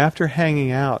 After hanging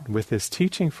out with this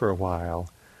teaching for a while,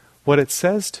 what it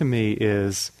says to me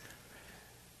is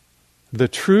the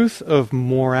truth of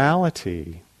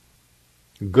morality,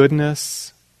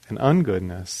 goodness and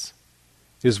ungoodness,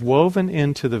 is woven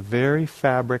into the very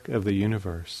fabric of the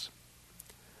universe.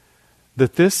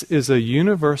 That this is a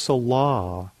universal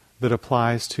law that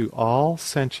applies to all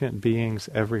sentient beings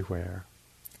everywhere.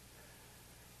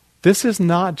 This is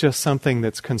not just something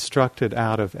that's constructed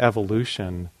out of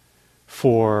evolution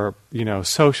for,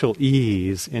 social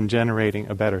ease in generating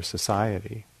a better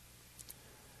society.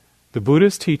 The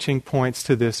Buddha's teaching points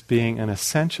to this being an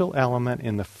essential element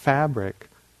in the fabric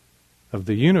of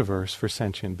the universe for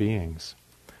sentient beings.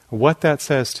 What that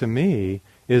says to me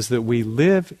is that we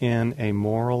live in a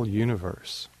moral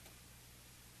universe.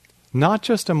 Not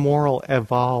just a moral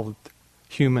evolved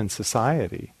human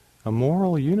society, a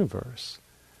moral universe.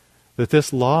 That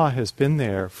this law has been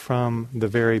there from the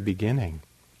very beginning.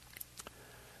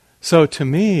 So to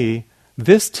me,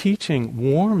 this teaching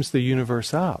warms the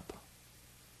universe up.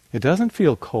 It doesn't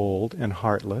feel cold and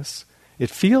heartless.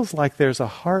 It feels like there's a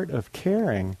heart of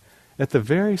caring at the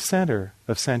very center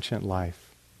of sentient life.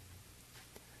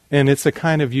 And it's a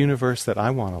kind of universe that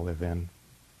I want to live in,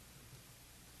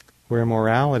 where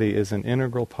morality is an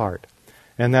integral part.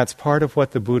 And that's part of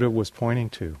what the Buddha was pointing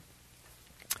to.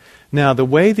 Now, the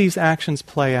way these actions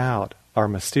play out are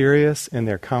mysterious and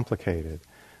they're complicated.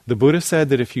 The Buddha said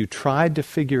that if you tried to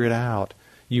figure it out,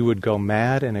 you would go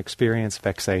mad and experience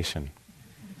vexation.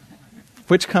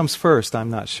 Which comes first, I'm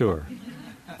not sure.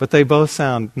 But they both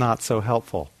sound not so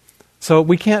helpful. So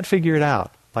we can't figure it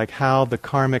out, like how the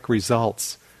karmic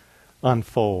results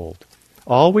unfold.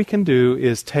 All we can do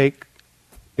is take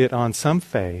it on some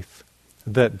faith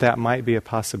that might be a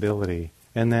possibility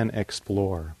and then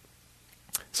explore.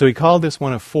 So he called this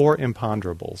one of 4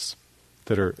 imponderables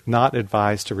that are not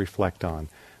advised to reflect on.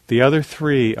 The other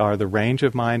 3 are the range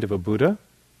of mind of a Buddha,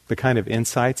 the kind of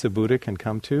insights a Buddha can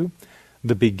come to,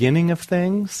 the beginning of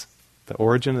things, the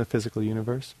origin of the physical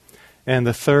universe, and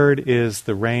the third is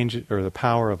the range or the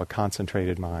power of a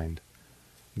concentrated mind.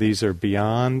 These are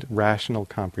beyond rational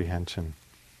comprehension.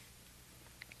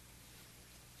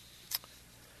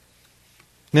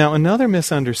 Now, another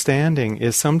misunderstanding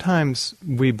is sometimes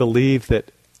we believe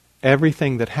that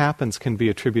everything that happens can be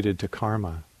attributed to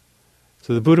karma.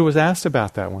 So the Buddha was asked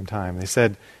about that one time. They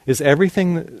said, is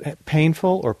everything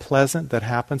painful or pleasant that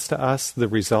happens to us the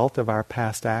result of our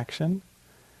past action?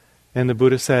 And the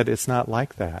Buddha said, it's not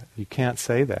like that. You can't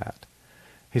say that.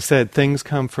 He said things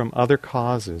come from other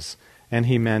causes. And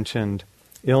he mentioned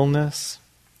illness,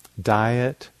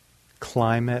 diet,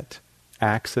 climate,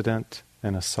 accident,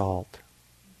 and assault.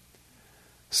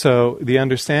 So the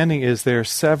understanding is there are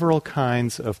several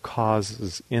kinds of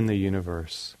causes in the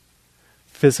universe.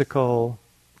 Physical,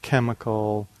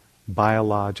 chemical,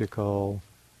 biological,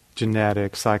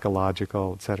 genetic,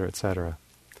 psychological, etc., etc.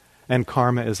 And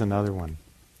karma is another one.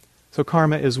 So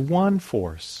karma is one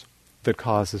force that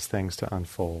causes things to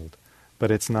unfold,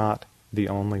 but it's not the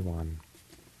only one.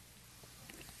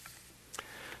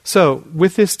 So,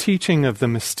 with this teaching of the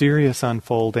mysterious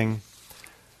unfolding,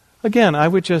 again, I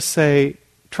would just say,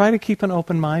 try to keep an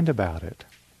open mind about it.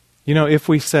 If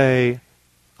we say,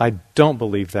 I don't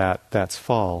believe that, that's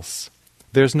false,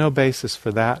 there's no basis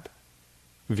for that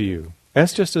view.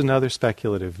 That's just another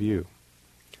speculative view.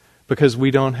 Because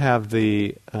we don't have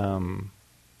the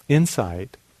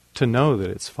insight to know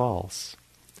that it's false.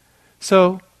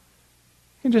 So,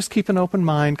 you can just keep an open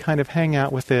mind, kind of hang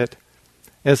out with it.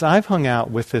 As I've hung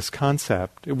out with this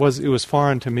concept, it was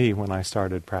foreign to me when I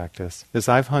started practice. As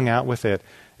I've hung out with it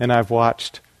and I've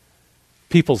watched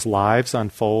people's lives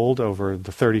unfold over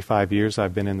the 35 years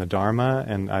I've been in the Dharma,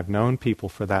 and I've known people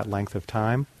for that length of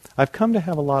time, I've come to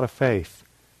have a lot of faith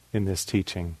in this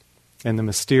teaching and the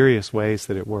mysterious ways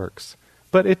that it works.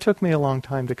 But it took me a long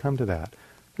time to come to that.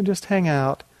 And just hang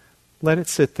out, let it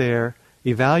sit there,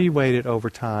 evaluate it over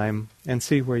time, and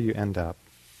see where you end up.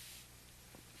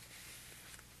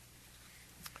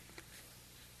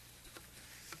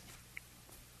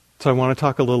 So I want to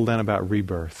talk a little then about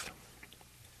rebirth.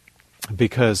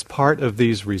 Because part of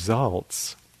these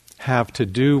results have to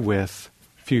do with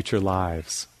future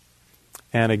lives.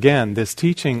 And again, this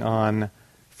teaching on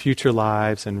future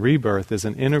lives and rebirth is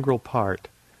an integral part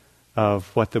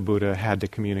of what the Buddha had to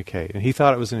communicate. And he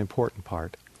thought it was an important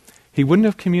part. He wouldn't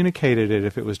have communicated it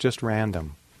if it was just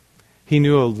random. He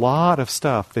knew a lot of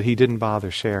stuff that he didn't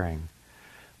bother sharing.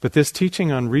 But this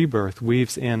teaching on rebirth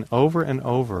weaves in over and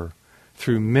over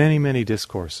through many, many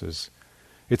discourses.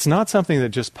 It's not something that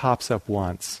just pops up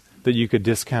once that you could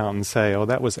discount and say, oh,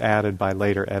 that was added by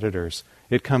later editors.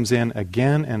 It comes in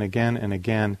again and again and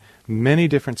again, many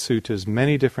different suttas,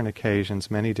 many different occasions,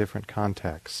 many different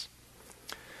contexts.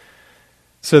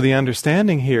 So the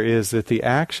understanding here is that the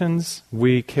actions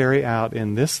we carry out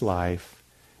in this life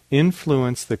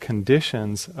influence the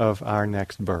conditions of our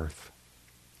next birth.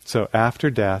 So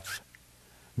after death,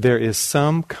 there is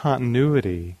some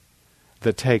continuity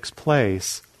that takes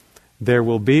place. There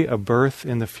will be a birth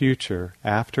in the future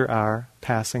after our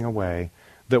passing away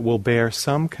that will bear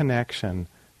some connection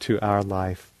to our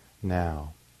life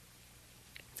now.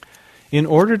 In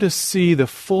order to see the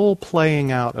full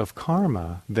playing out of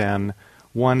karma, then,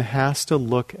 one has to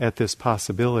look at this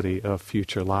possibility of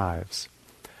future lives.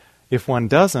 If one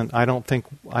doesn't, I don't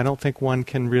think one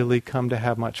can really come to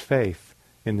have much faith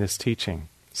in this teaching.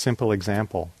 Simple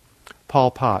example.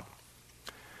 Pol Pot,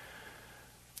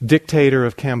 dictator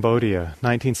of Cambodia,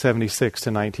 1976 to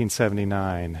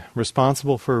 1979,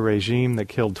 responsible for a regime that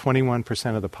killed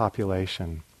 21% of the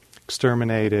population,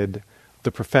 exterminated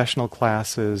the professional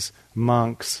classes,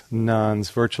 monks,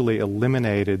 nuns, virtually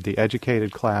eliminated the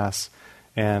educated class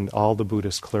and all the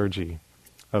Buddhist clergy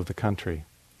of the country.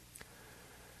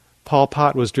 Pol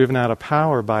Pot was driven out of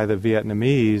power by the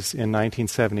Vietnamese in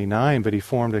 1979, but he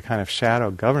formed a kind of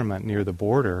shadow government near the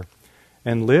border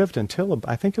and lived until,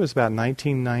 I think it was about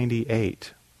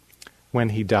 1998 when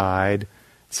he died.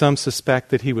 Some suspect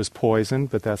that he was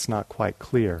poisoned, but that's not quite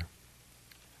clear.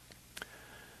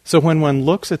 So when one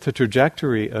looks at the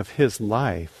trajectory of his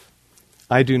life,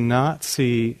 I do not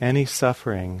see any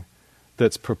suffering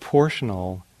that's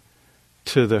proportional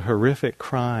to the horrific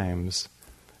crimes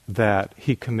that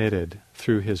he committed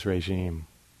through his regime.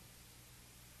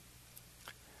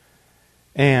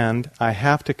 And I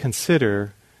have to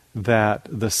consider that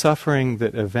the suffering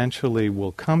that eventually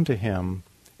will come to him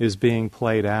is being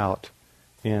played out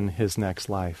in his next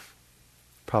life,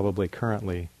 probably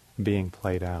currently being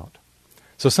played out.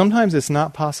 So sometimes it's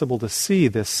not possible to see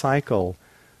this cycle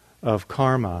of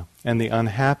karma and the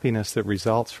unhappiness that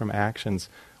results from actions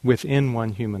within one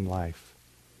human life.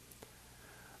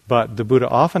 But the Buddha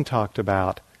often talked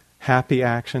about happy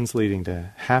actions leading to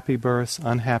happy births,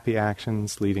 unhappy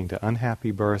actions leading to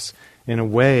unhappy births, in a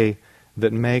way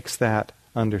that makes that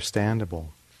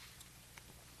understandable.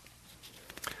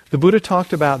 The Buddha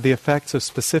talked about the effects of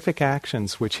specific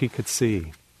actions which he could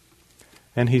see.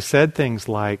 And he said things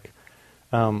like,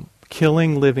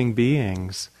 killing living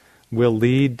beings will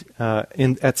lead,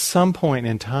 at some point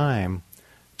in time,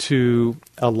 to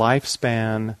a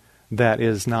lifespan that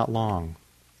is not long.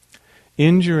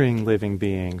 Injuring living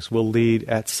beings will lead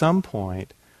at some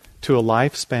point to a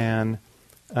lifespan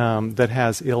that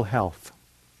has ill health.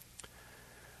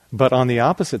 But on the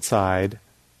opposite side,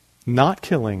 not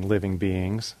killing living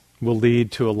beings will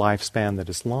lead to a lifespan that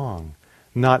is long.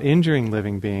 Not injuring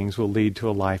living beings will lead to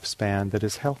a lifespan that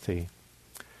is healthy.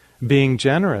 Being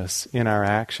generous in our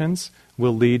actions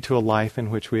will lead to a life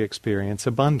in which we experience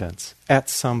abundance at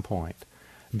some point.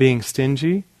 Being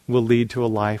stingy will lead to a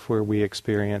life where we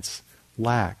experience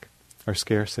lack or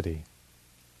scarcity.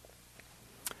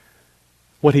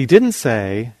 What he didn't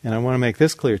say, and I want to make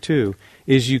this clear too,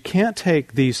 is you can't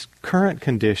take these current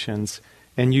conditions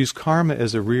and use karma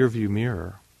as a rearview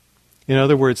mirror. In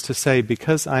other words, to say,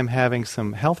 because I'm having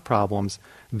some health problems,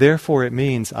 therefore it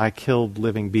means I killed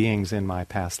living beings in my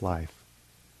past life.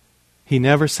 He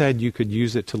never said you could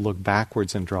use it to look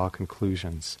backwards and draw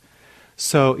conclusions.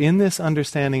 So in this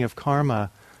understanding of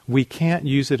karma, we can't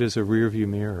use it as a rearview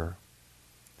mirror.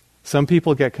 Some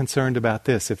people get concerned about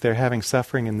this. If they're having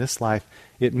suffering in this life,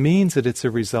 it means that it's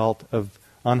a result of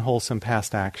unwholesome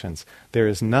past actions. There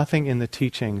is nothing in the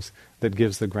teachings that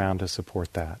gives the ground to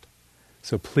support that.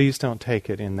 So please don't take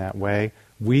it in that way.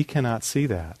 We cannot see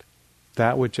that.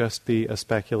 That would just be a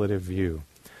speculative view.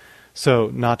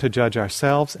 So not to judge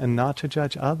ourselves and not to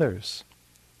judge others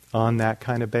on that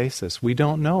kind of basis. We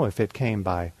don't know if it came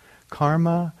by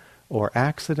karma or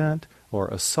accident or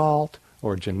assault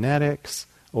or genetics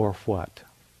or what.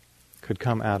 Could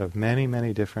come out of many,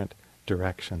 many different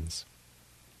directions.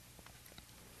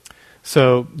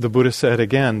 So the Buddha said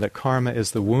again that karma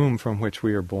is the womb from which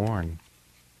we are born.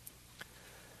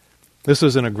 This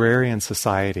was an agrarian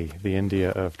society, the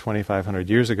India of 2,500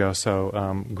 years ago,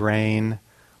 so grain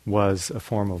was a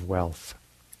form of wealth.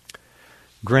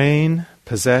 Grain,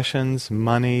 possessions,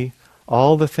 money,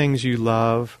 all the things you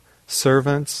love,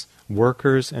 servants,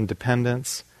 workers and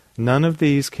dependents, none of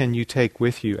these can you take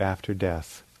with you after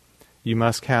death. You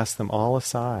must cast them all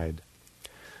aside.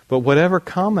 But whatever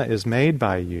karma is made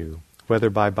by you, whether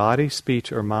by body,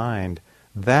 speech, or mind,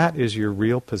 that is your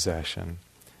real possession,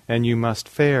 and you must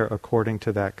fare according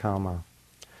to that karma.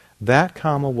 That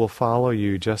karma will follow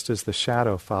you just as the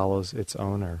shadow follows its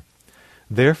owner.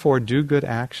 Therefore do good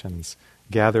actions,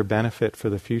 gather benefit for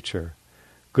the future.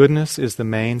 Goodness is the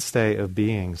mainstay of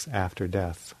beings after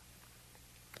death.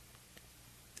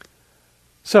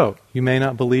 So, you may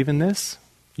not believe in this,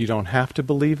 you don't have to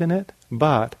believe in it,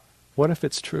 but what if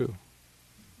it's true?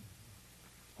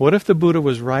 What if the Buddha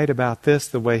was right about this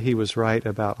the way he was right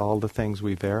about all the things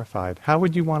we verified? How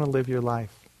would you want to live your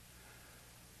life?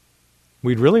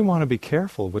 We'd really want to be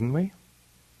careful, wouldn't we?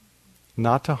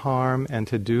 Not to harm and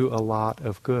to do a lot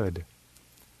of good.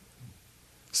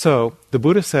 So, the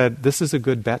Buddha said, this is a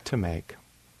good bet to make.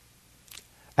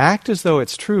 Act as though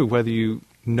it's true, whether you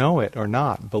know it or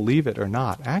not, believe it or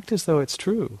not. Act as though it's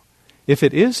true. If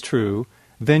it is true,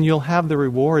 then you'll have the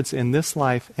rewards in this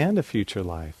life and a future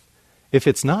life. If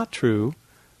it's not true,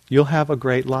 you'll have a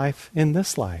great life in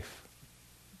this life.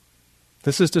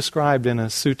 This is described in a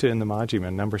sutta in the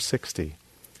Majjhima, number 60,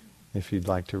 if you'd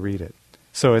like to read it.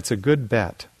 So it's a good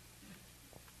bet.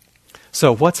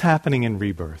 So what's happening in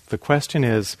rebirth? The question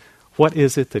is, what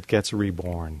is it that gets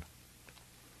reborn?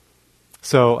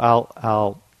 So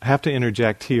I'll have to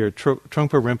interject here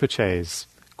Trungpa Rinpoche's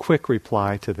quick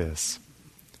reply to this.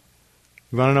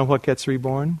 You want to know what gets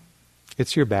reborn?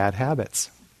 It's your bad habits.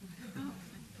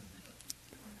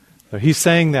 So he's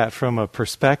saying that from a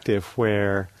perspective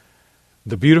where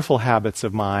the beautiful habits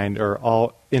of mind are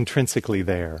all intrinsically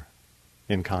there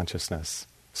in consciousness.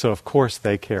 So of course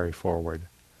they carry forward.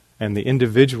 And the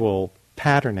individual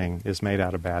patterning is made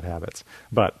out of bad habits.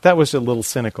 But that was a little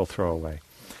cynical throwaway.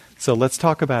 So let's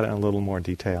talk about it in a little more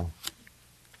detail.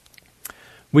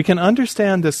 We can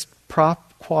understand this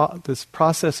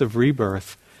process of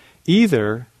rebirth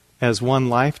either as one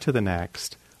life to the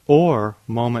next or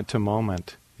moment to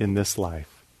moment in this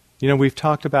life. You know, we've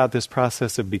talked about this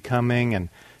process of becoming and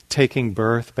taking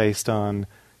birth based on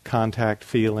contact,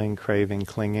 feeling, craving,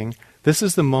 clinging. This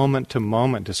is the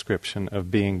moment-to-moment description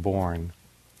of being born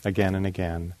again and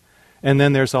again. And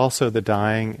then there's also the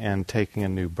dying and taking a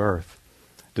new birth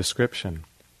description.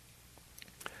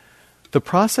 The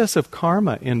process of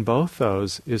karma in both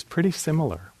those is pretty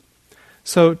similar.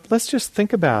 So let's just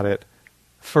think about it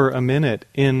for a minute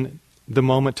in the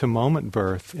moment-to-moment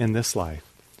birth in this life.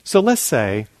 So let's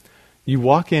say you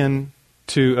walk in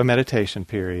to a meditation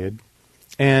period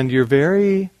and you're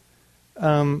very,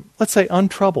 let's say,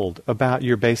 untroubled about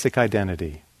your basic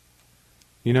identity.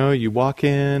 You know, you walk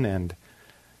in and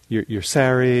you're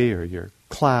Sari or you're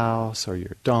Klaus or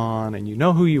you're Dawn and you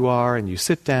know who you are and you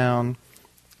sit down,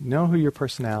 you know who your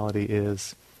personality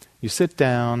is. You sit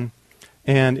down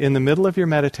and in the middle of your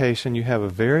meditation you have a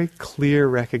very clear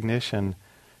recognition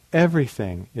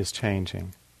everything is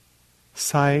changing.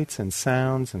 Sights and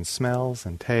sounds and smells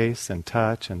and tastes and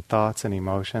touch and thoughts and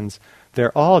emotions,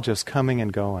 they're all just coming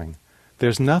and going.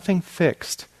 There's nothing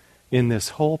fixed in this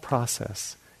whole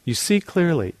process. You see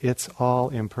clearly it's all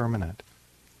impermanent.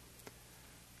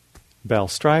 Bell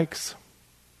strikes.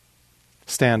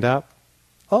 Stand up.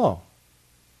 Oh,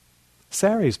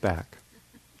 Sari's back.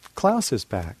 Klaus is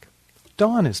back.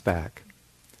 Dawn is back.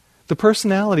 The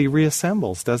personality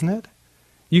reassembles, doesn't it?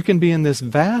 You can be in this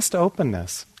vast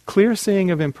openness, clear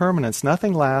seeing of impermanence,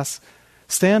 nothing lasts.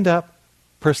 Stand up,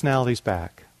 personality's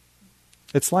back.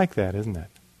 It's like that, isn't it?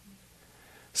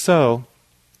 So,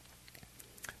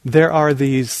 there are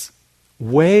these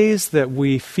ways that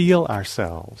we feel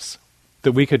ourselves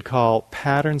that we could call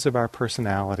patterns of our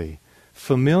personality.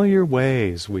 Familiar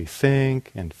ways we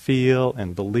think and feel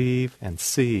and believe and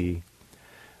see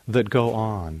that go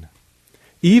on.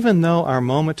 Even though our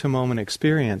moment-to-moment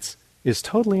experience is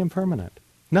totally impermanent,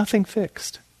 nothing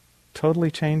fixed,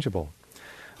 totally changeable.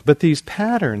 But these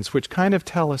patterns, which kind of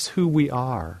tell us who we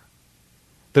are,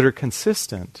 that are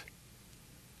consistent,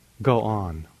 go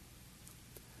on.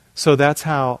 So that's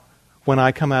how, when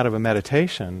I come out of a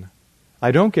meditation,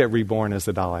 I don't get reborn as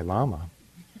the Dalai Lama.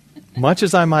 Much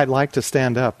as I might like to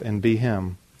stand up and be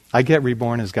him, I get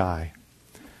reborn as Guy,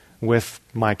 with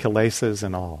my kilesas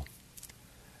and all.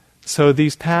 So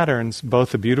these patterns,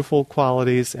 both the beautiful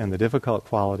qualities and the difficult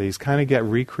qualities, kind of get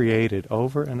recreated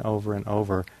over and over and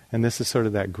over, and this is sort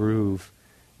of that groove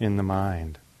in the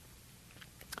mind.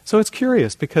 So it's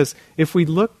curious, because if we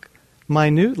look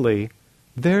minutely,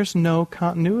 there's no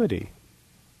continuity.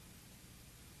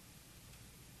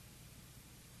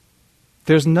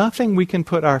 There's nothing we can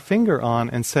put our finger on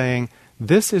and saying,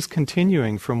 this is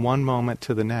continuing from one moment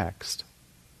to the next.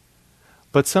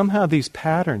 But somehow these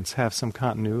patterns have some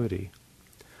continuity.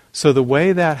 So the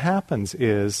way that happens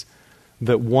is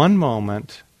that one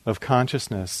moment of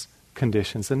consciousness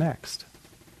conditions the next.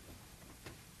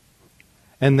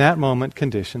 And that moment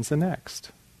conditions the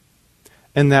next.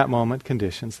 And that moment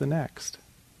conditions the next.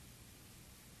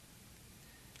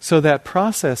 So that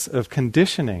process of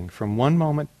conditioning from one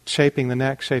moment, shaping the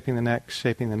next, shaping the next,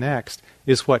 shaping the next,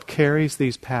 is what carries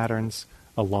these patterns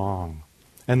along.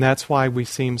 And that's why we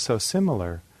seem so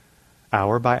similar,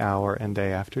 hour by hour and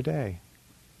day after day.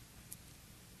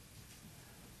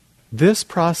 This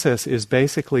process is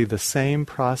basically the same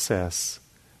process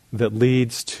that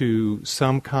leads to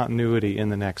some continuity in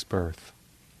the next birth.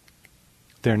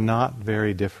 They're not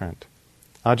very different.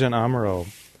 Ajahn Amaro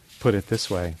put it this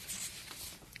way.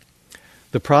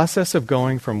 The process of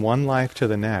going from one life to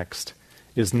the next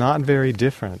is not very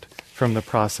different from the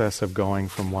process of going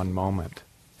from one moment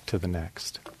to the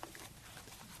next.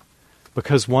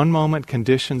 Because one moment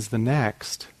conditions the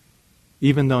next,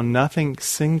 even though nothing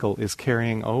single is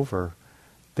carrying over,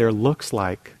 there looks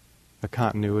like a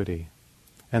continuity.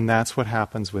 And that's what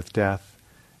happens with death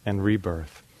and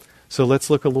rebirth. So let's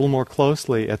look a little more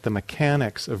closely at the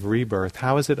mechanics of rebirth.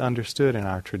 How is it understood in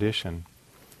our tradition?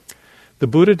 The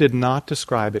Buddha did not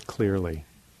describe it clearly.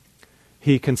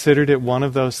 He considered it one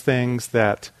of those things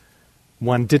that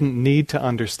one didn't need to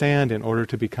understand in order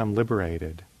to become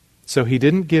liberated. So he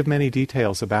didn't give many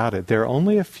details about it. There are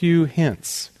only a few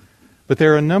hints, but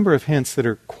there are a number of hints that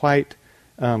are quite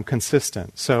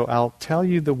consistent. So I'll tell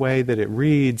you the way that it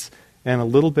reads and a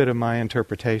little bit of my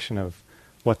interpretation of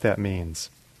what that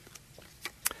means.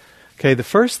 Okay, the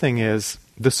first thing is,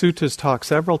 the suttas talk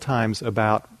several times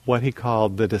about what he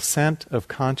called the descent of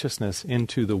consciousness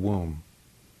into the womb.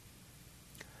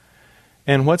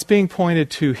 And what's being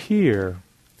pointed to here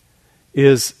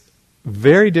is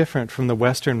very different from the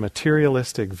Western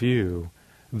materialistic view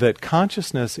that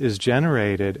consciousness is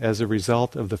generated as a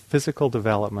result of the physical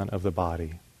development of the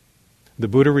body. The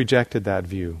Buddha rejected that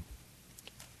view.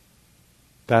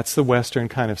 That's the Western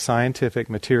kind of scientific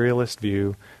materialist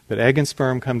view, that egg and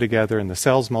sperm come together and the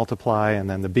cells multiply and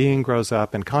then the being grows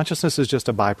up, and consciousness is just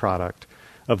a byproduct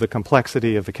of the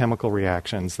complexity of the chemical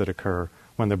reactions that occur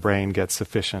when the brain gets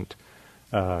sufficient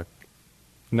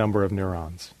number of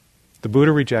neurons. The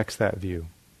Buddha rejects that view.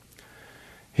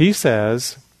 He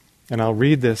says, and I'll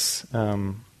read this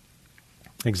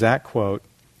exact quote,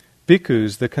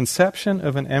 "Bhikkhus, the conception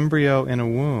of an embryo in a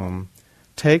womb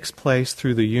takes place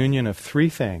through the union of three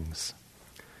things: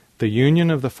 the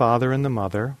union of the father and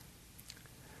the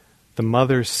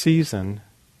mother's season,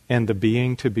 and the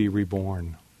being to be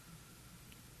reborn."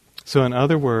 So in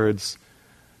other words,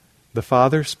 the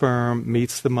father's sperm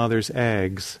meets the mother's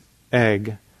egg,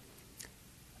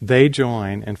 they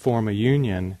join and form a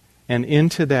union, and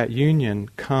into that union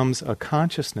comes a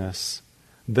consciousness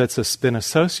that's been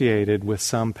associated with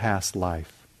some past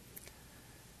life.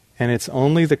 And it's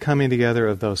only the coming together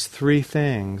of those three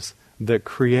things that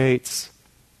creates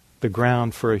the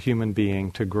ground for a human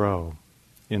being to grow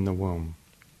in the womb.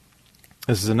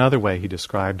 This is another way he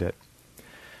described it.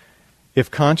 If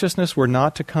consciousness were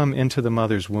not to come into the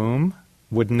mother's womb,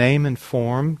 would name and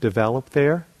form develop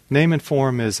there? Name and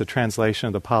form is a translation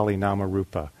of the Pali nama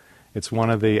rupa. It's one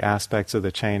of the aspects of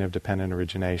the chain of dependent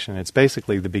origination. It's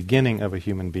basically the beginning of a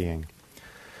human being.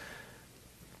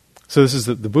 So this is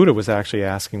the Buddha was actually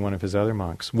asking one of his other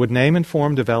monks, would name and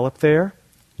form develop there?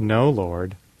 No,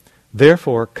 Lord.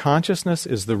 Therefore, consciousness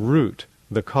is the root,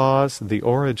 the cause, the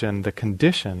origin, the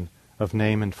condition of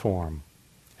name and form.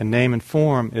 And name and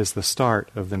form is the start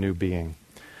of the new being.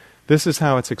 This is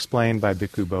how it's explained by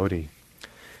Bhikkhu Bodhi.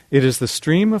 It is the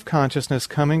stream of consciousness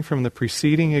coming from the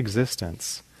preceding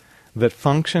existence that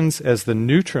functions as the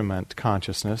nutriment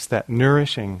consciousness, that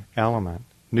nourishing element,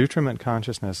 nutriment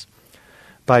consciousness,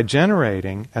 by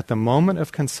generating, at the moment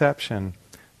of conception,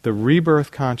 the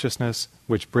rebirth consciousness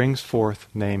which brings forth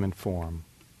name and form.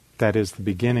 That is the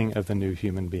beginning of the new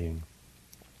human being.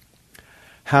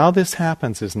 How this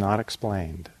happens is not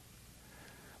explained.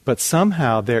 But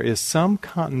somehow there is some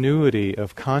continuity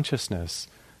of consciousness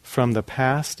from the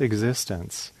past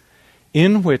existence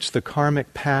in which the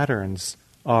karmic patterns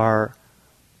are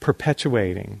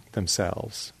perpetuating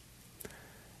themselves.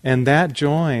 And that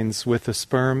joins with the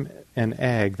sperm and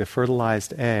egg, the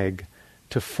fertilized egg,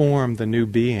 to form the new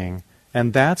being.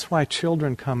 And that's why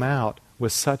children come out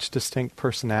with such distinct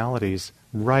personalities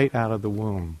right out of the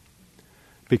womb.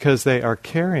 Because they are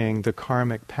carrying the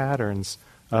karmic patterns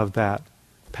of that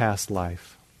past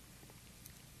life.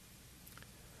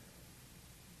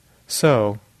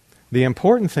 So, The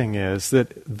important thing is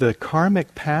that the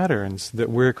karmic patterns that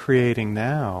we're creating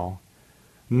now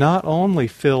not only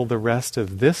fill the rest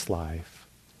of this life,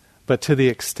 but to the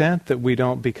extent that we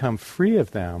don't become free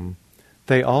of them,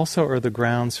 they also are the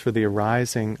grounds for the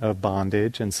arising of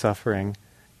bondage and suffering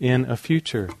in a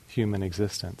future human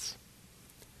existence.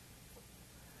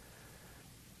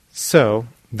 So,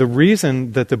 the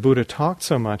reason that the Buddha talked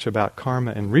so much about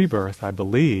karma and rebirth, I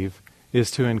believe,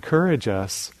 is to encourage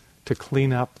us to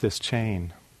clean up this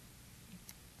chain.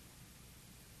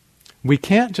 We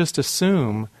can't just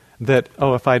assume that,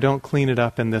 if I don't clean it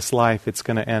up in this life, it's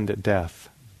going to end at death.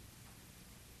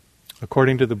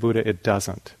 According to the Buddha, it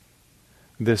doesn't.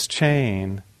 This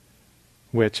chain,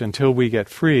 which until we get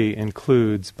free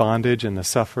includes bondage and the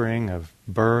suffering of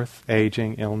birth,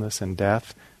 aging, illness, and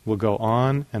death, will go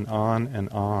on and on and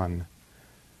on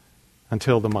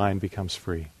until the mind becomes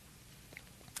free.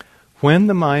 When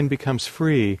the mind becomes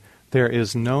free, there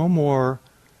is no more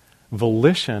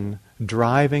volition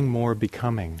driving more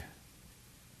becoming.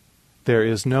 There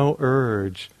is no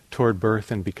urge toward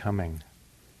birth and becoming.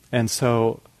 And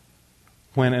so,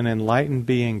 when an enlightened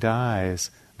being dies,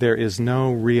 there is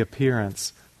no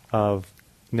reappearance of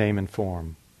name and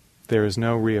form. There is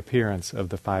no reappearance of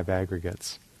the five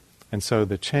aggregates. And so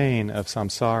the chain of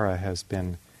samsara has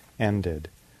been ended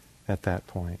at that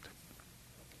point.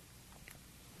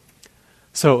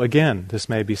 So again, this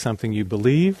may be something you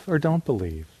believe or don't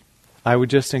believe. I would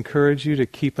just encourage you to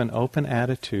keep an open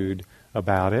attitude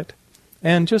about it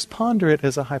and just ponder it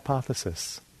as a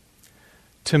hypothesis.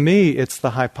 To me, it's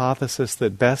the hypothesis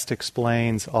that best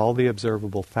explains all the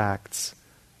observable facts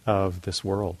of this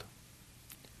world.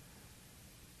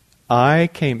 I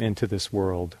came into this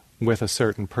world with a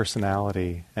certain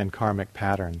personality and karmic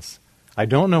patterns. I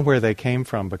don't know where they came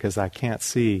from because I can't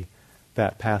see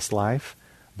that past life,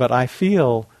 but I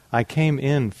feel I came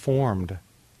in formed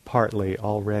partly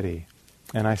already,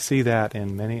 and I see that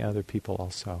in many other people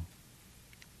also.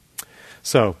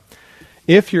 So,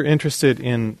 if you're interested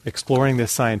in exploring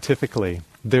this scientifically,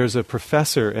 there's a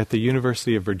professor at the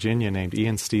University of Virginia named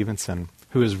Ian Stevenson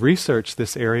who has researched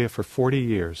this area for 40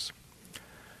 years.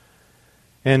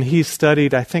 And he's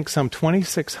studied, I think, some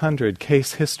 2,600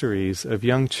 case histories of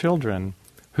young children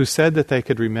who said that they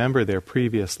could remember their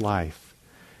previous life.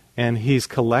 And he's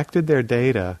collected their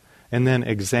data and then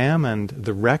examined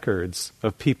the records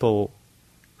of people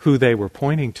who they were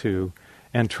pointing to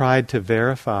and tried to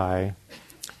verify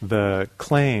the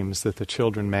claims that the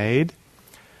children made.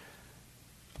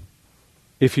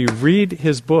 If you read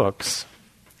his books,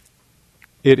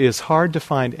 it is hard to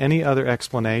find any other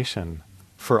explanation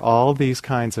for all these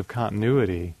kinds of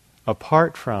continuity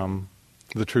apart from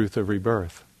the truth of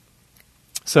rebirth.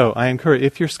 So I encourage,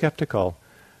 if you're skeptical,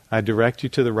 I direct you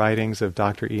to the writings of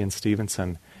Dr. Ian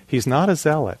Stevenson. He's not a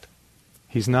zealot.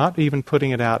 He's not even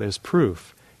putting it out as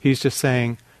proof. He's just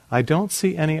saying, I don't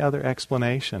see any other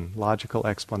explanation, logical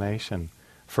explanation,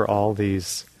 for all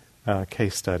these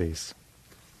case studies.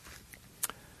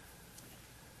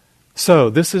 So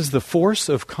this is the force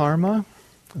of karma,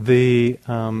 the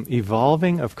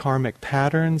evolving of karmic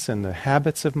patterns and the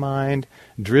habits of mind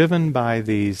driven by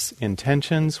these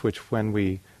intentions, which when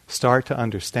we start to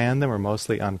understand them are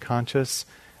mostly unconscious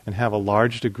and have a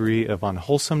large degree of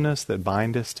unwholesomeness that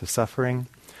bind us to suffering.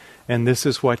 And this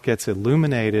is what gets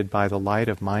illuminated by the light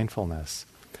of mindfulness.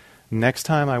 Next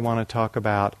time I want to talk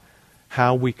about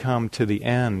how we come to the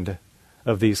end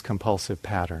of these compulsive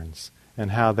patterns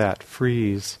and how that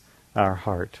frees our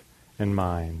heart and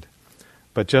mind.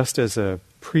 But just as a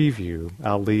preview,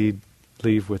 I'll leave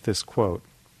with this quote.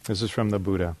 This is from the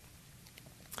Buddha.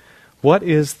 What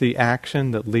is the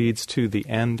action that leads to the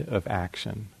end of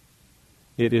action?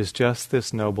 It is just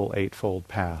this noble eightfold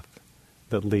path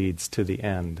that leads to the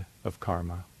end of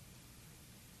karma.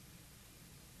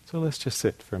 So let's just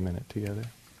sit for a minute together.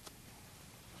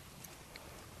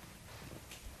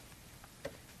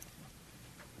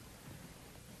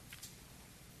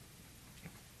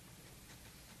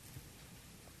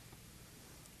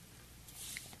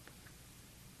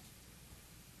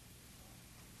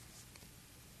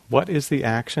 What is the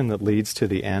action that leads to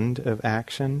the end of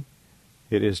action?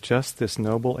 It is just this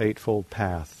noble eightfold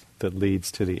path that leads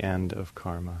to the end of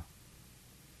karma.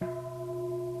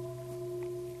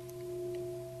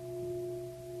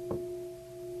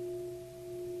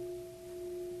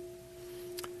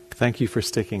 Thank you for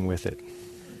sticking with it.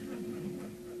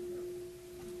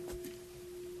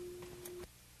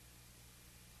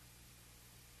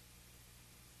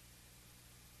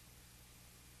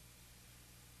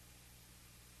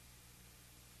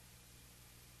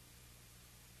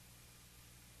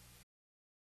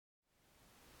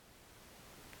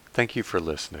 Thank you for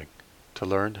listening. To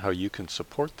learn how you can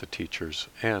support the teachers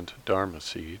and Dharma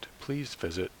Seed, please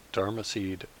visit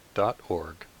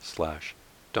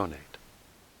dharmaseed.org/donate.